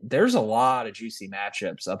mean, there's a lot of juicy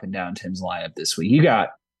matchups up and down Tim's lineup this week. You got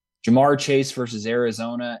Jamar Chase versus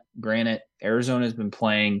Arizona. Granted, Arizona's been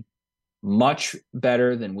playing much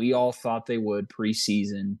better than we all thought they would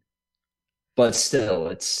preseason. But still,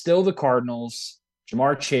 it's still the Cardinals.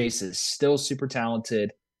 Jamar Chase is still super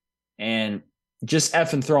talented and just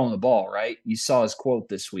effing throwing the ball, right? You saw his quote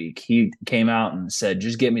this week. He came out and said,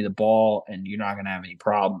 just get me the ball and you're not going to have any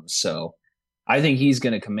problems. So I think he's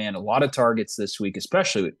going to command a lot of targets this week,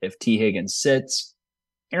 especially if T. Higgins sits.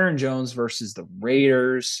 Aaron Jones versus the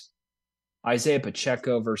Raiders. Isaiah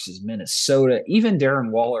Pacheco versus Minnesota. Even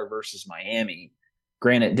Darren Waller versus Miami.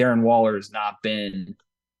 Granted, Darren Waller has not been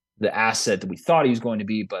the asset that we thought he was going to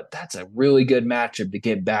be, but that's a really good matchup to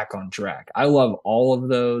get back on track. I love all of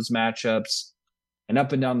those matchups, and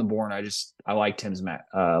up and down the board, I like Tim's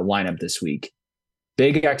lineup this week.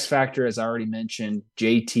 Big X factor, as I already mentioned,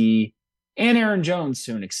 JT and Aaron Jones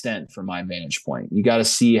to an extent from my vantage point. You got to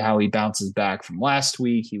see how he bounces back from last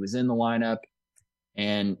week. He was in the lineup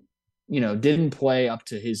and, didn't play up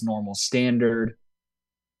to his normal standard,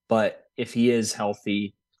 but if he is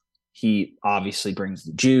healthy, he obviously brings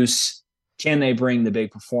the juice. Can they bring the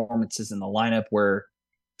big performances in the lineup where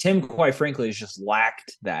Tim, quite frankly, has just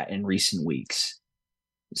lacked that in recent weeks?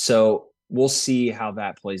 So we'll see how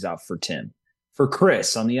that plays out for Tim. For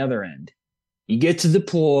Chris, on the other end, you get to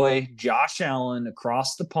deploy Josh Allen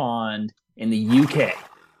across the pond in the UK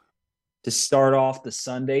to start off the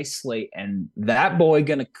Sunday slate, and that boy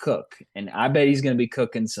going to cook. And I bet he's going to be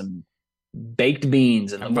cooking some baked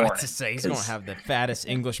beans in the morning. I'm about to say he's going to have the fattest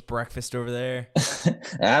English breakfast over there.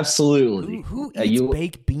 Absolutely. Who eats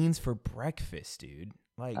baked beans for breakfast, dude?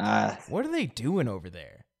 Like, what are they doing over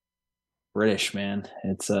there? British, man.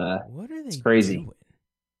 It's what are they? It's crazy. Doing?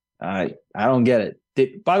 I don't get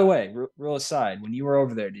it. By the way, real aside, when you were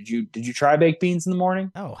over there, did you try baked beans in the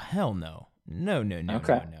morning? Oh hell no, no.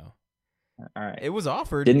 Okay. No. All right. It was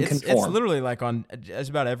offered. It's literally like on just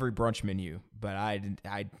about every brunch menu, but I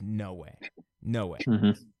no way.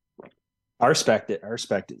 Mm-hmm. I respect it.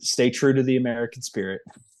 Stay true to the American spirit.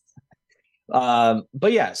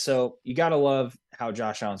 But yeah, so you gotta love how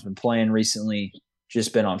Josh Allen's been playing recently.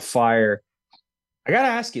 Just been on fire. I gotta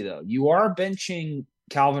ask you though, you are benching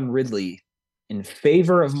Calvin Ridley in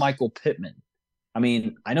favor of Michael Pittman. I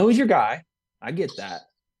mean, I know he's your guy. I get that.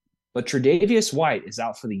 But Tre'Davious White is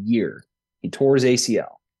out for the year. He tore his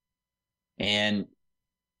ACL. And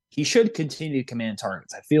he should continue to command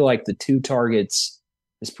targets. I feel like the 2 targets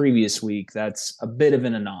this previous week, that's a bit of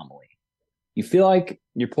an anomaly. You feel like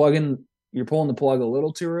you're pulling the plug a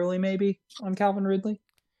little too early maybe on Calvin Ridley?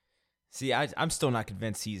 See, I'm still not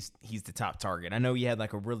convinced he's the top target. I know he had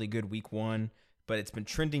like a really good week 1, but it's been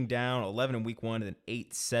trending down, 11 in week 1 and then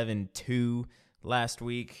 8-7-2 last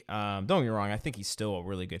week. Don't get me wrong, I think he's still a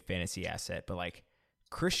really good fantasy asset, but like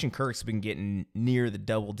Christian Kirk's been getting near the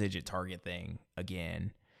double-digit target thing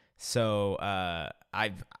again. So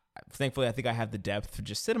thankfully I think I have the depth to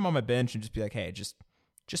just sit him on my bench and just be like, hey, just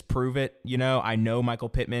prove it. I know Michael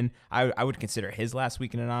Pittman. I would consider his last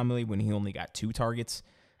week an anomaly when he only got 2 targets.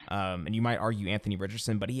 And you might argue Anthony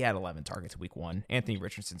Richardson, but he had 11 targets week 1. Anthony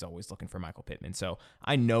Richardson's always looking for Michael Pittman. So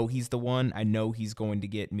I know he's the one. I know he's going to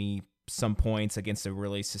get me some points against a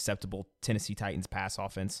really susceptible Tennessee Titans pass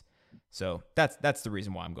offense. So that's the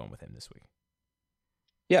reason why I'm going with him this week.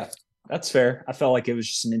 Yeah, that's fair. I felt like it was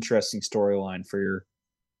just an interesting storyline for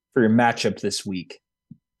your matchup this week.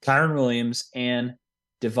 Kyren Williams and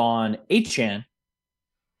Devon Achane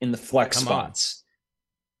in the flex spots.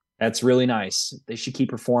 That's really nice. They should keep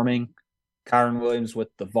performing. Kyren Williams with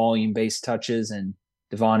the volume-based touches and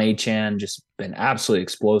Devon Achane just been absolutely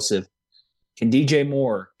explosive. Can DJ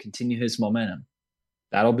Moore continue his momentum?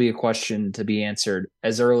 That'll be a question to be answered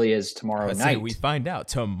as early as tomorrow night. We find out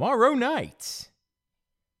tomorrow night.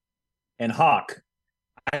 And Hawk,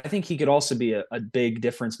 I think he could also be a big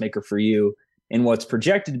difference maker for you in what's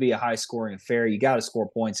projected to be a high-scoring affair. You got to score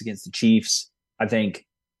points against the Chiefs. I think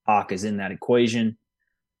Hawk is in that equation.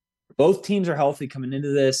 Both teams are healthy coming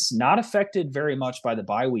into this, not affected very much by the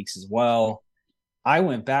bye weeks as well. I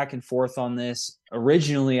went back and forth on this.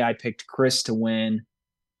 Originally, I picked Chris to win,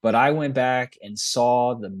 but I went back and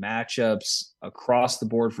saw the matchups across the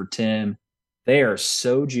board for Tim. They are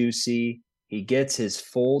so juicy. He gets his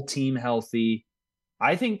full team healthy.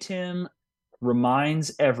 I think Tim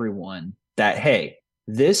reminds everyone that, hey,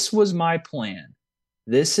 this was my plan.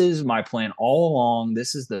 This is my plan all along.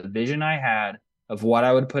 This is the vision I had of what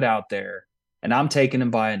I would put out there, and I'm taking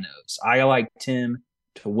him by a nose. I like Tim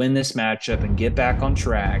to win this matchup and get back on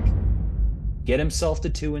track, get himself to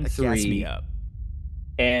 2-3, Gas me up.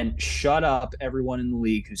 and shut up everyone in the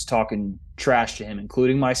league who's talking trash to him,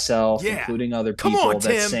 including myself, Yeah. including other Come people on,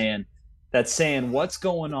 Tim. that's saying what's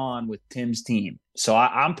going on with Tim's team. So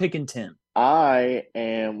I'm picking Tim. I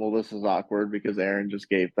am. Well, this is awkward because Aaron just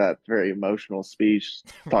gave that very emotional speech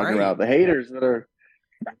talking Right. about the haters that are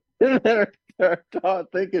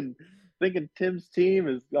thinking Tim's team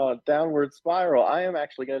is on a downward spiral. I am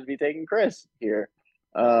actually going to be taking Chris here.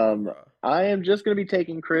 I am just going to be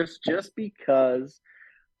taking Chris just because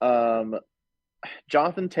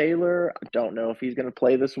Jonathan Taylor, I don't know if he's going to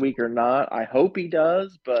play this week or not. I hope he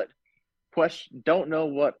does, but don't know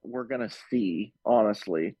what we're going to see,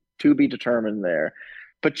 honestly. To be determined there.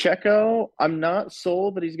 Pacheco, I'm not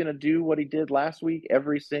sold that he's going to do what he did last week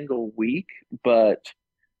every single week, but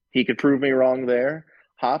he could prove me wrong there.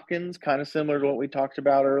 Hopkins, kind of similar to what we talked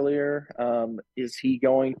about earlier. Is he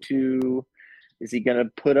going to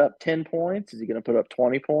put up 10 points? Is he going to put up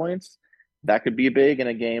 20 points? That could be big in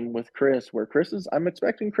a game with Chris, where I'm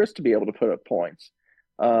expecting Chris to be able to put up points.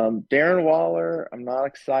 Darren Waller, I'm not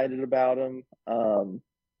excited about him.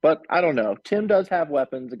 But I don't know. Tim does have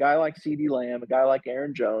weapons. A guy like CeeDee Lamb, a guy like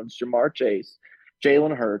Aaron Jones, Jamar Chase,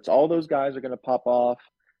 Jalen Hurts, all those guys are going to pop off.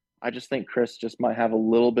 I just think Chris just might have a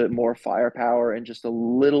little bit more firepower and just a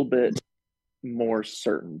little bit more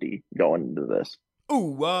certainty going into this.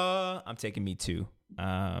 Ooh, I'm taking me too.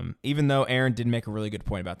 Even though Aaron did make a really good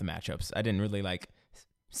point about the matchups, I didn't really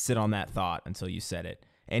sit on that thought until you said it.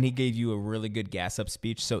 And he gave you a really good gas up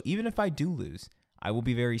speech. So even if I do lose, I will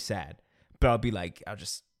be very sad. But I'll be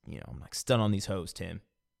I'm stun on these hoes, Tim.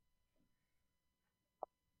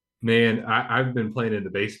 Man, I've been playing in the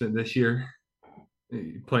basement this year,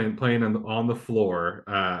 playing on the floor.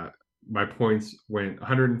 My points went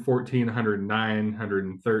 114, 109,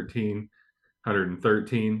 113,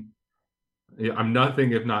 113. I'm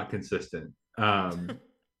nothing if not consistent. I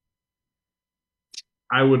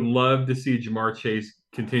would love to see Jamar Chase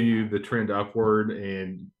continue the trend upward,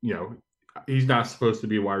 and he's not supposed to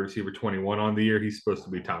be wide receiver 21 on the year. He's supposed to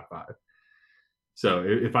be top 5. So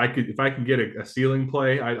if I can get a ceiling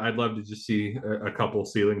play, I'd love to just see a couple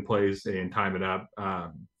ceiling plays and time it up.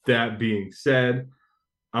 That being said,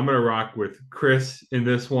 I'm going to rock with Chris in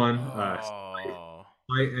this one. My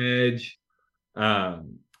edge.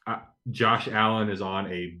 Josh Allen is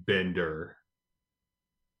on a bender.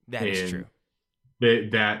 That is true.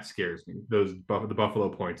 That scares me. The Buffalo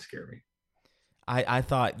points scare me. I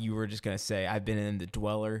thought you were just going to say, I've been in the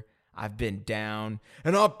dweller, I've been down,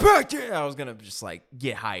 and I'll back it. I was going to just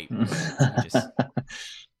get hype. Just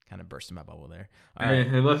kind of burst in my bubble there. All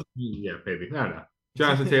right. Maybe. I don't know.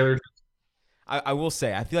 Jonathan Taylor. I will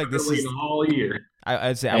say, I feel like this is all year.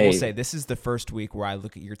 I will say this is the first week where I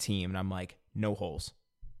look at your team and I'm like, no holes.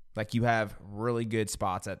 You have really good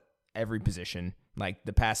spots at every position.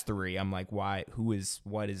 The past 3, I'm like, what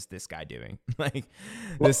is this guy doing?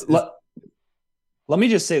 Let me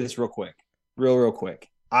just say this real quick.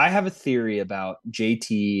 I have a theory about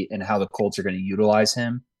JT and how the Colts are going to utilize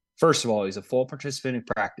him. First of all, he's a full participant in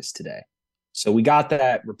practice today. So we got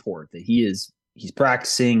that report that he's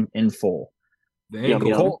practicing in full.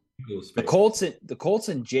 The Colts and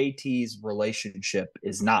JT's relationship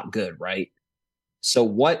is not good, right? So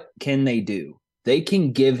what can they do? They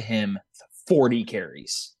can give him 40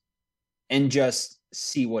 carries and just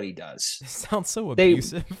see what he does. It sounds so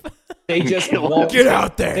abusive. They just won't get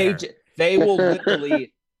out there. They will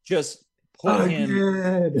literally just put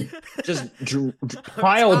him, just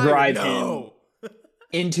pile drive him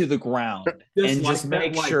into the ground and just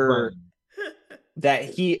make sure that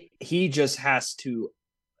he just has to.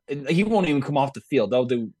 He won't even come off the field. They'll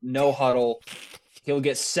do no huddle. He'll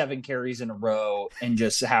get 7 carries in a row and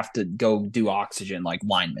just have to go do oxygen like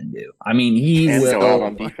linemen do. I mean, he will go out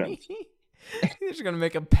on defense. He's just gonna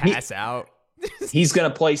make him pass out. He's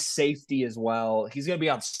gonna play safety as well. He's gonna be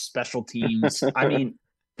on special teams. I mean,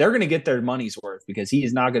 they're gonna get their money's worth because he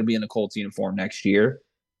is not gonna be in the Colts uniform next year.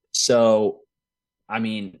 So, I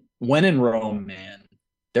mean, when in Rome, man,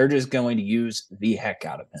 they're just going to use the heck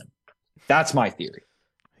out of him. That's my theory.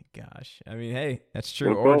 Gosh, I mean, hey, that's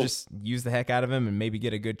true. Or just use the heck out of him and maybe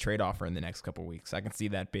get a good trade offer in the next couple of weeks. I can see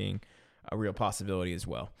that being a real possibility as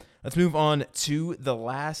well. Let's move on to the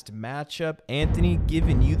last matchup. Anthony,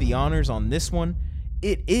 giving you the honors on this one.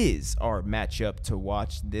 It is our matchup to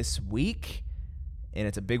watch this week, and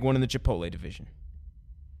it's a big one in the Chipotle division.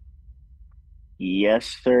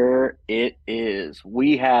 Yes, sir, it is.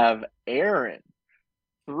 We have Aaron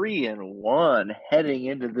 3-1 heading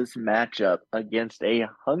into this matchup against a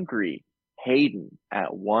hungry Hayden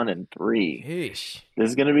at 1-3. Yeesh. This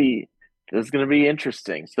is gonna be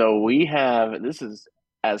interesting. So this is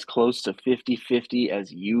as close to 50-50 as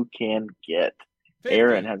you can get. 50.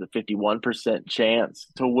 Aaron has a 51% chance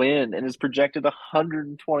to win and is projected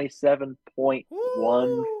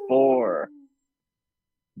 127.14.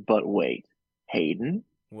 But wait, Hayden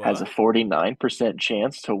has a 49%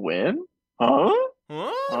 chance to win? Huh?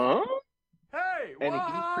 Huh? Hey, And what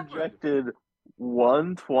he's happened? projected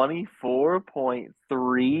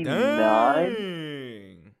 124.39.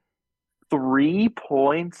 Dang. 3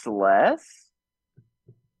 points less?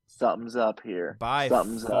 Something's up here. By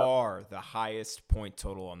Something's up. far the highest point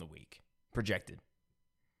total on the week. Projected.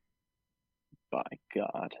 By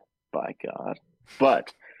God.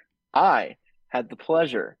 But I had the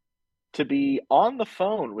pleasure to be on the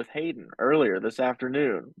phone with Hayden earlier this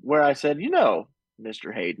afternoon, where I said,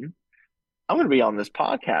 Mr. Hayden, I'm going to be on this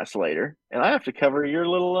podcast later, and I have to cover your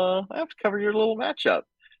little matchup.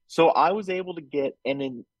 So I was able to get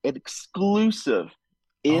an exclusive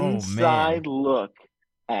inside look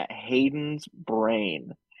at Hayden's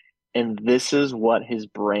brain, and this is what his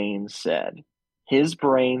brain said. His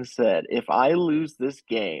brain said, if I lose this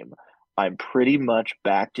game, I'm pretty much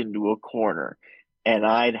backed into a corner, and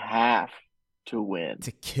I'd have to win.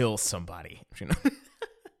 To kill somebody.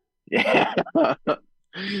 Yeah.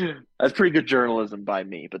 That's pretty good journalism by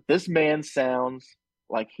me. But this man sounds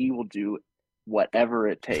like he will do whatever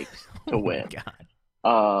it takes to win.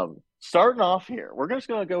 God. Starting off here, we're just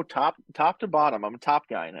going to go top to bottom. I'm a top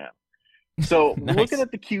guy now. So Nice. Looking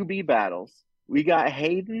at the QB battles, we got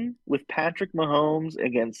Hayden with Patrick Mahomes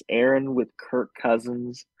against Aaron with Kirk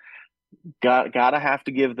Cousins. Gotta have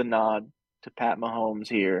to give the nod to Pat Mahomes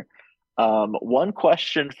here. One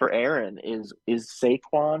question for Aaron is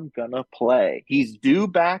Saquon gonna play? He's due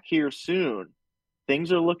back here soon.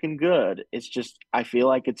 Things are looking good. It's just I feel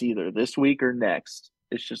like it's either this week or next.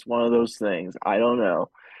 It's just one of those things. I don't know.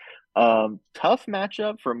 Tough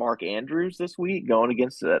matchup for Mark Andrews this week going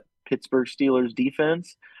against the Pittsburgh Steelers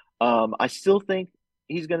defense. I still think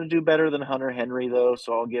he's going to do better than Hunter Henry, though,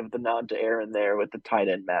 so I'll give the nod to Aaron there with the tight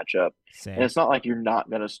end matchup. Same. And it's not like you're not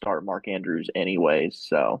going to start Mark Andrews anyways,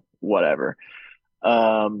 so whatever.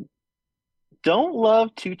 Don't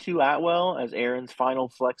love Tutu Atwell as Aaron's final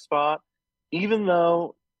flex spot. Even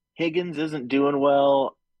though Higgins isn't doing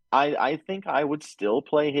well, I think I would still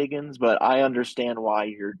play Higgins, but I understand why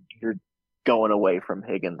you're going away from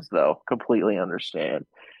Higgins, though. Completely understand.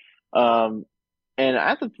 And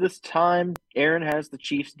at this time, Aaron has the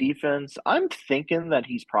Chiefs defense. I'm thinking that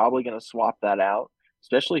he's probably going to swap that out,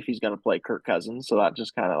 especially if he's going to play Kirk Cousins. So that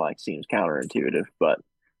just kind of seems counterintuitive, but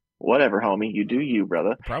whatever, homie. You do you,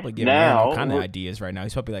 brother. Probably giving Aaron all kind of ideas right now.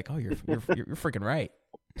 He's probably like, "Oh, you're freaking right."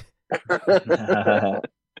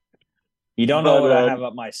 You don't know what I have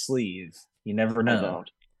up my sleeve. You never know.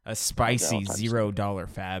 A spicy $0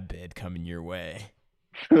 fab bid coming your way.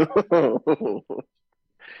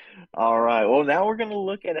 All right. Well, now we're going to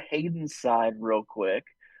look at Hayden's side real quick.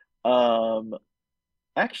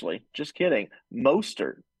 Actually, just kidding.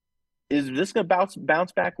 Mostert. Is this going to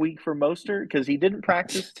bounce back week for Mostert? Because he didn't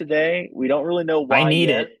practice today. We don't really know why. I need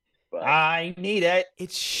yet, it. but I need it.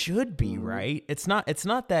 It should be, right? It's not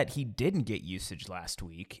that he didn't get usage last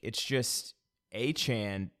week. It's just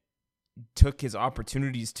Achane took his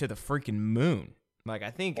opportunities to the freaking moon.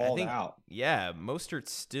 I think out. Yeah, Mostert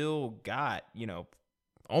still got,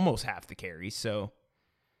 almost half the carries, so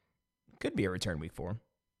could be a return week for him.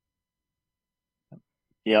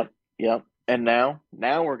 Yep. And now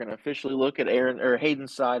we're going to officially look at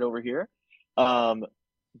Hayden's side over here.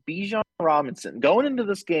 Bijan Robinson going into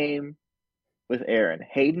this game with Aaron.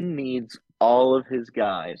 Hayden needs all of his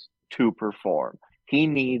guys to perform. He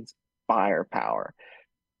needs firepower.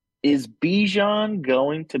 Is Bijan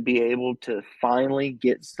going to be able to finally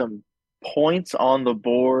get some points on the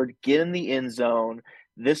board, get in the end zone?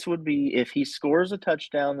 This would be, if he scores a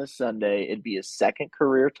touchdown this Sunday, it'd be his second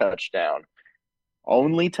career touchdown.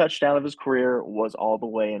 Only touchdown of his career was all the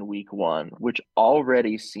way in week 1, which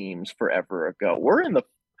already seems forever ago. We're in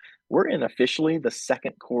officially the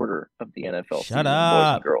second quarter of the NFL season, boys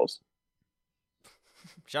and girls.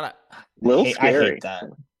 Shut up. Little scary. I hate that.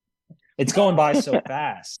 It's going by so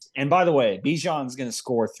fast. And by the way, Bijan's going to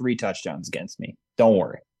score 3 touchdowns against me. Don't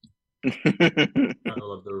worry. I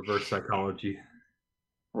love the reverse psychology.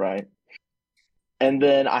 Right. And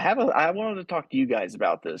then I wanted to talk to you guys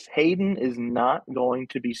about this. Hayden is not going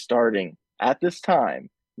to be starting at this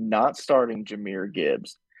time, not starting Jahmyr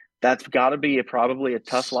Gibbs. That's got to be probably a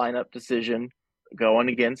tough lineup decision going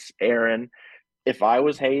against Aaron. if I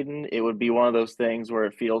was Hayden, it would be one of those things where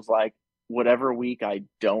it feels like whatever week I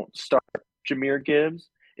don't start Jahmyr Gibbs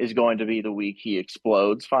is going to be the week he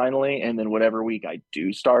explodes finally. And then whatever week I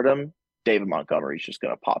do start him, David Montgomery's just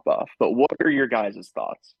going to pop off. But what are your guys'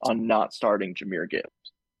 thoughts on not starting Jahmyr Gibbs?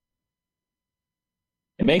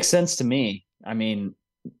 It makes sense to me. I mean,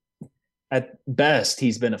 at best,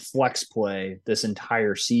 he's been a flex play this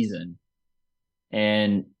entire season.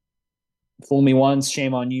 And fool me once,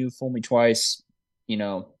 shame on you. Fool me twice.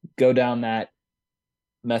 Go down that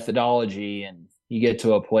methodology and you get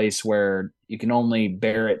to a place where you can only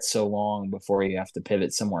bear it so long before you have to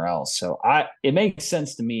pivot somewhere else. So it makes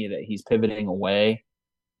sense to me that he's pivoting away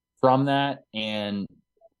from that. And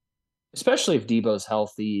especially if Debo's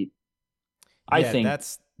healthy, I think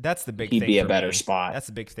that's the big he'd thing. be a for better me. spot. That's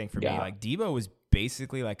the big thing for me. Yeah. Like Debo was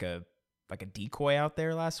basically like a decoy out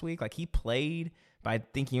there last week. Like he played, but I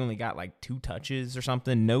think he only got like 2 touches or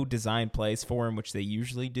something. No design plays for him, which they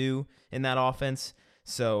usually do in that offense.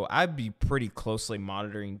 So I'd be pretty closely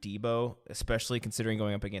monitoring Debo, especially considering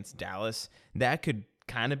going up against Dallas. That could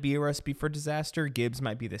kind of be a recipe for disaster. Gibbs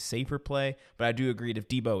might be the safer play, but I do agree that if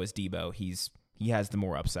Debo is Debo, he has the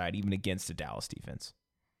more upside even against the Dallas defense.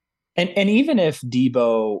 And even if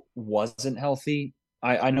Debo wasn't healthy,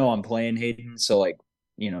 I know I'm playing Hayden, so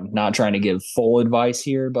not trying to give full advice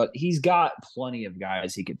here, but he's got plenty of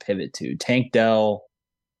guys he could pivot to. Tank Dell,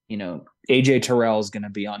 AJ Terrell is going to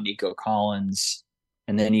be on Nico Collins.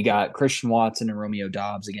 And then you got Christian Watson and Romeo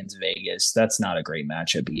Doubs against Vegas. That's not a great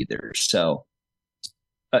matchup either. So,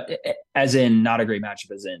 as in not a great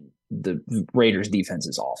matchup, as in the Raiders defense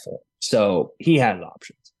is awful. So he has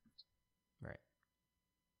options. Right.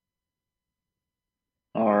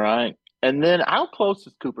 All right. And then how close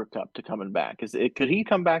is Cooper Kupp to coming back? Could he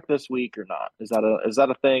come back this week or not? Is that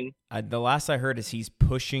a thing? The last I heard is he's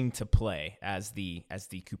pushing to play as the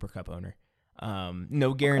Cooper Kupp owner.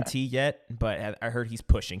 No guarantee yet, but I heard he's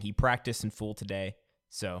pushing. He practiced in full today,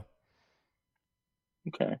 so.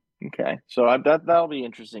 Okay. So that'll be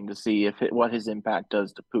interesting to see what his impact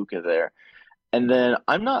does to Puka there. And then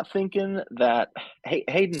I'm not thinking that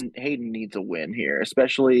Hayden needs a win here,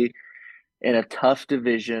 especially in a tough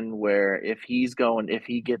division where if he goes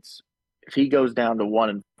down to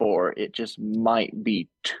 1-4, it just might be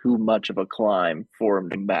too much of a climb for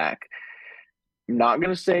him to come back. I'm not going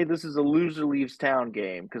to say this is a loser leaves town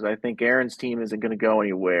game because I think Aaron's team isn't going to go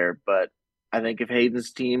anywhere. But I think if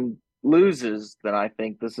Hayden's team loses, then I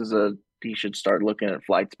think this is he should start looking at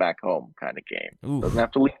flights back home kind of game. Oof. Doesn't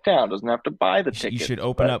have to leave town. Doesn't have to buy the ticket. You should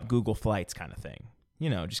open up Google Flights kind of thing.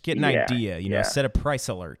 Just get an idea. Set a price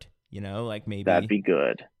alert. Like maybe that'd be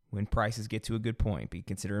good. When prices get to a good point, be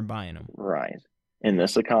considering buying them. Right. In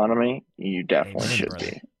this economy, you definitely should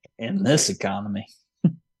be. In this economy.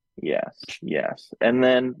 Yes. And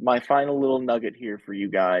then my final little nugget here for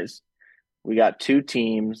you guys. We got 2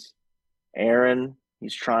 teams. Aaron,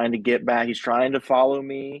 he's trying to get back. He's trying to follow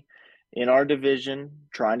me in our division,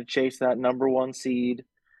 trying to chase that number 1 seed.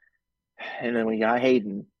 And then we got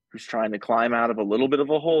Hayden, who's trying to climb out of a little bit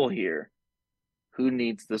of a hole here. Who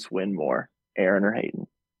needs this win more, Aaron or Hayden?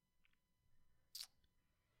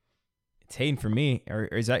 It's Hayden for me. Or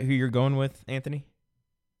is that who you're going with, Anthony?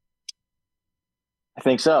 I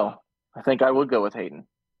think so. I think I would go with Hayden.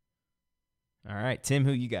 All right, Tim,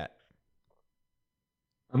 who you got?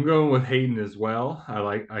 I'm going with Hayden as well.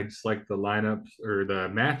 I just like the lineups or the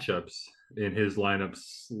matchups in his lineup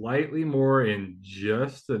slightly more and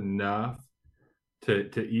just enough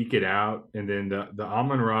to eke it out. And then the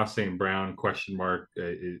Amon-Ra St. Brown question mark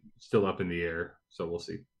is still up in the air. So we'll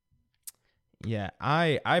see. Yeah,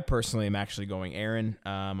 I personally am actually going Aaron.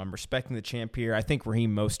 I'm respecting the champ here. I think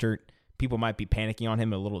Raheem Mostert, people might be panicking on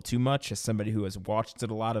him a little too much as somebody who has watched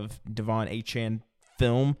a lot of Devon Achane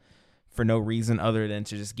film for no reason other than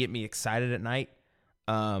to just get me excited at night.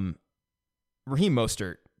 Raheem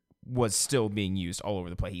Mostert was still being used all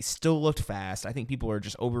over the place. He still looked fast. I think people are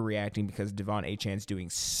just overreacting because Devon Achane's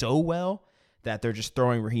doing so well that they're just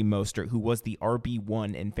throwing Raheem Mostert, who was the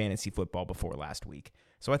RB1 in fantasy football before last week.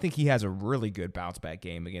 So I think he has a really good bounce back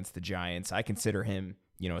game against the Giants. I consider him,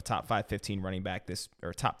 a top 15 running back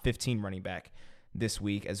top 15 running back this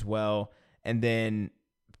week as well. And then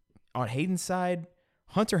on Hayden's side,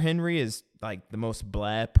 Hunter Henry is like the most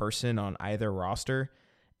blah person on either roster.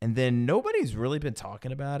 And then nobody's really been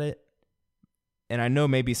talking about it. And I know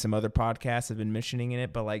maybe some other podcasts have been mentioning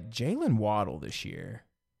it, but like Jalen Waddle this year,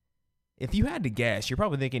 if you had to guess, you're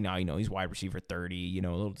probably thinking, he's wide receiver 30, a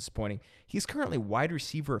little disappointing. He's currently wide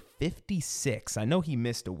receiver 56. I know he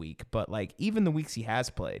missed a week, but like even the weeks he has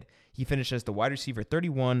played, he finished as the wide receiver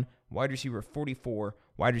 31, wide receiver 44,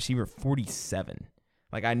 wide receiver 47.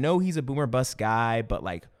 Like, I know he's a boomer bust guy, but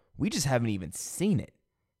like, we just haven't even seen it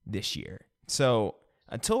this year. So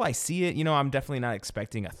until I see it, I'm definitely not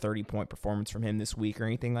expecting a 30-point performance from him this week or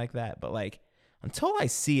anything like that. But like, until I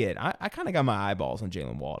see it, I kind of got my eyeballs on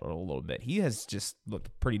Jalen Waddle a little bit. He has just looked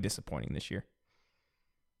pretty disappointing this year.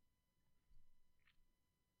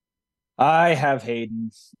 I have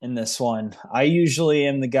Hayden in this one. I usually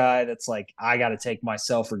am the guy that's like, I got to take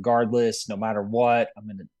myself regardless, no matter what. I'm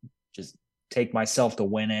going to just take myself to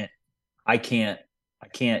win it. I can't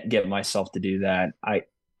get myself to do that.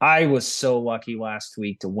 I was so lucky last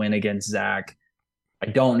week to win against Zach. I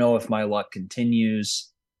don't know if my luck continues.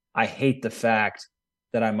 I hate the fact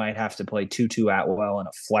that I might have to play Tutu Atwell in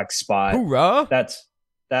a flex spot. Hoorah!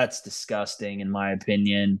 That's disgusting in my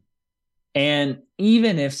opinion. And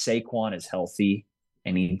even if Saquon is healthy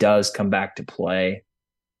and he does come back to play,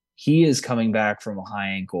 he is coming back from a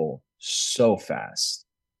high ankle so fast.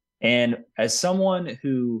 And as someone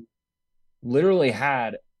who literally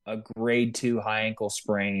had a grade 2 high ankle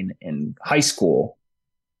sprain in high school,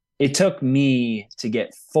 it took me to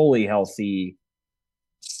get fully healthy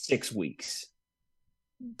 6 weeks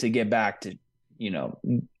to get back to,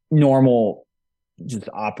 normal just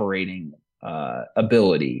operating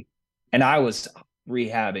ability. And I was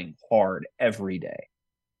rehabbing hard every day.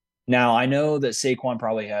 Now, I know that Saquon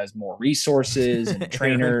probably has more resources and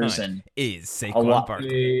trainers and is Saquon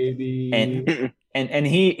Barkley. And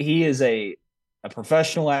he is a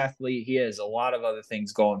professional athlete. He has a lot of other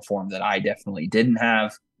things going for him that I definitely didn't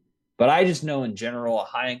have. But I just know in general, a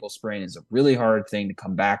high ankle sprain is a really hard thing to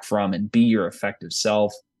come back from and be your effective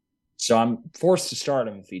self. So I'm forced to start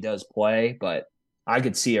him if he does play, but I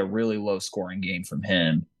could see a really low scoring game from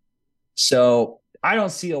him. So I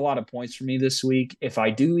don't see a lot of points for me this week. If I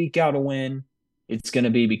do eke out a win, it's going to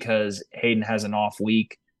be because Hayden has an off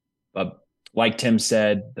week. But like Tim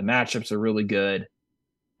said, the matchups are really good.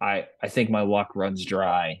 I think my luck runs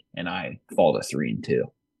dry, and I fall to 3-2.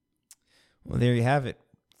 Well, there you have it.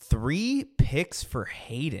 3 picks for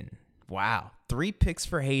Hayden. Wow. 3 picks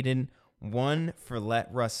for Hayden, 1 for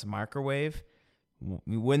Let Russ Microwave.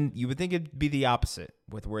 You would think it'd be the opposite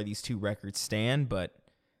with where these 2 records stand, but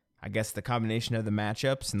I guess the combination of the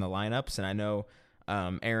matchups and the lineups, and I know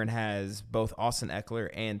Aaron has both Austin Eckler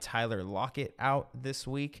and Tyler Lockett out this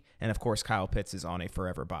week, and of course Kyle Pitts is on a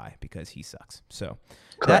forever bye because he sucks. So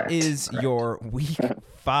that is your Week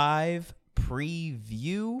 5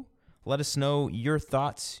 preview. Let us know your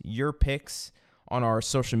thoughts, your picks on our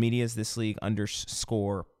social medias, This League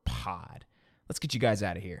 _pod. Let's get you guys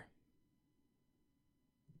out of here.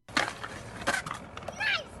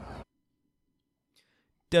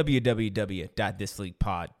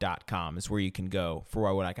 www.thisleaguepod.com is where you can go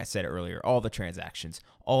for what, like I said earlier, all the transactions,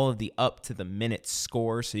 all of the up-to-the-minute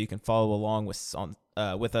scores, so you can follow along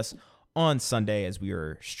with us on Sunday as we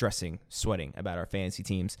are sweating about our fantasy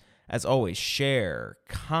teams. As always, share,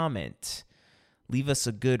 comment, leave us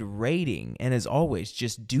a good rating, and as always,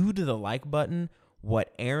 just do to the like button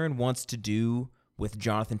what Aaron wants to do with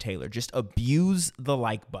Jonathan Taylor. Just abuse the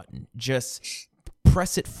like button. Just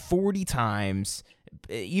press it 40 times.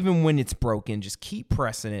 Even when it's broken, just keep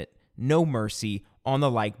pressing it. No mercy on the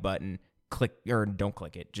like button. Click or don't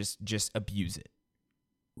click it. Just abuse it.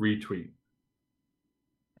 Retweet.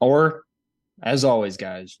 Or, as always,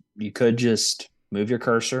 guys, you could just move your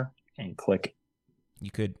cursor and click it.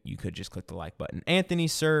 You could just click the like button. Anthony,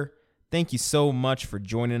 sir, thank you so much for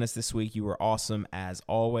joining us this week. You were awesome as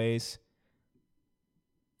always.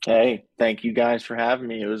 Hey, thank you guys for having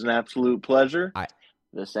me. It was an absolute pleasure.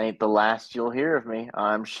 This ain't the last you'll hear of me,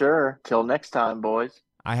 I'm sure. Till next time, boys.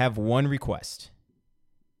 I have one request.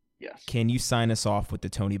 Yes. Can you sign us off with the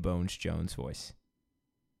Tony Bones Jones voice?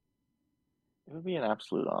 It would be an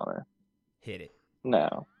absolute honor. Hit it.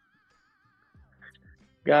 Now,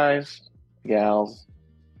 guys, gals,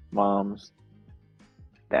 moms,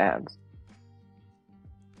 dads,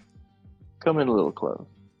 come in a little close.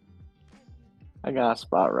 I got a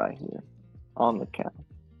spot right here on the couch.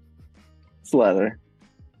 It's leather.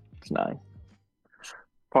 It's nice.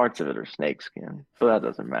 Parts of it are snakeskin, but that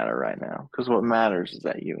doesn't matter right now because what matters is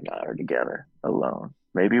that you and I are together, alone.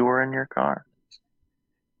 Maybe we're in your car.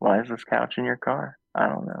 Why is this couch in your car? I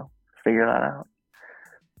don't know. Figure that out.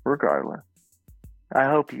 Regardless, I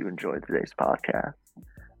hope you enjoyed today's podcast.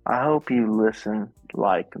 I hope you listen,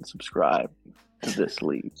 like, and subscribe to This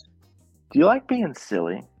League. Do you like being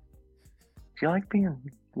silly? Do you like being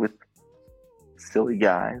with silly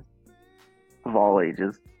guys of all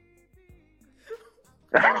ages?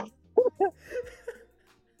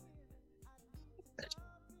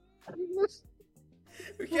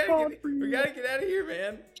 We gotta get out of here,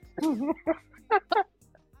 man.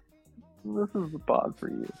 This is the pod for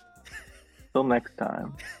you. Till next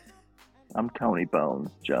time, I'm Tony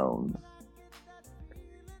Bones Jones.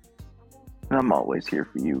 And I'm always here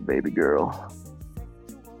for you, baby girl.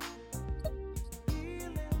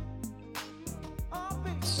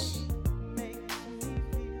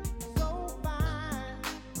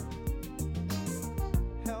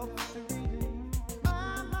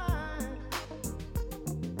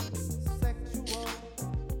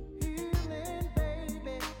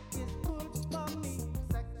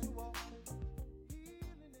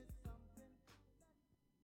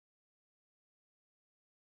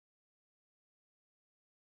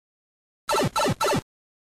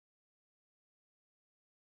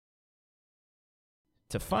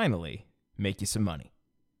 To finally make you some money.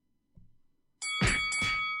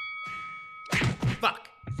 Fuck.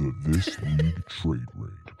 The This League Trade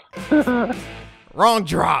Raid. Wrong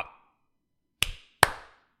drop.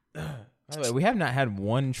 By the way, we have not had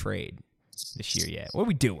one trade this year yet. What are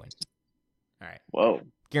we doing? All right. Whoa.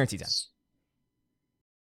 Guarantee time.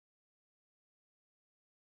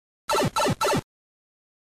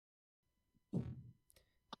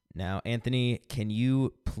 Now, Anthony, can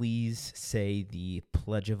you please say the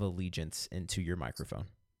Pledge of Allegiance into your microphone?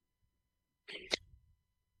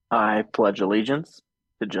 I pledge allegiance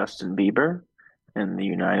to Justin Bieber and the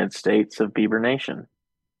United States of Bieber Nation,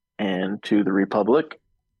 and to the republic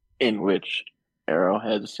in which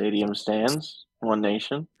Arrowhead Stadium stands, one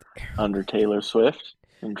nation, under Taylor Swift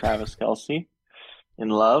and Travis Kelce, in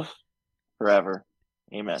love, forever.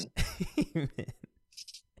 Amen.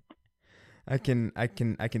 I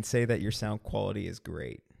can say that your sound quality is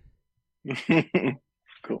great.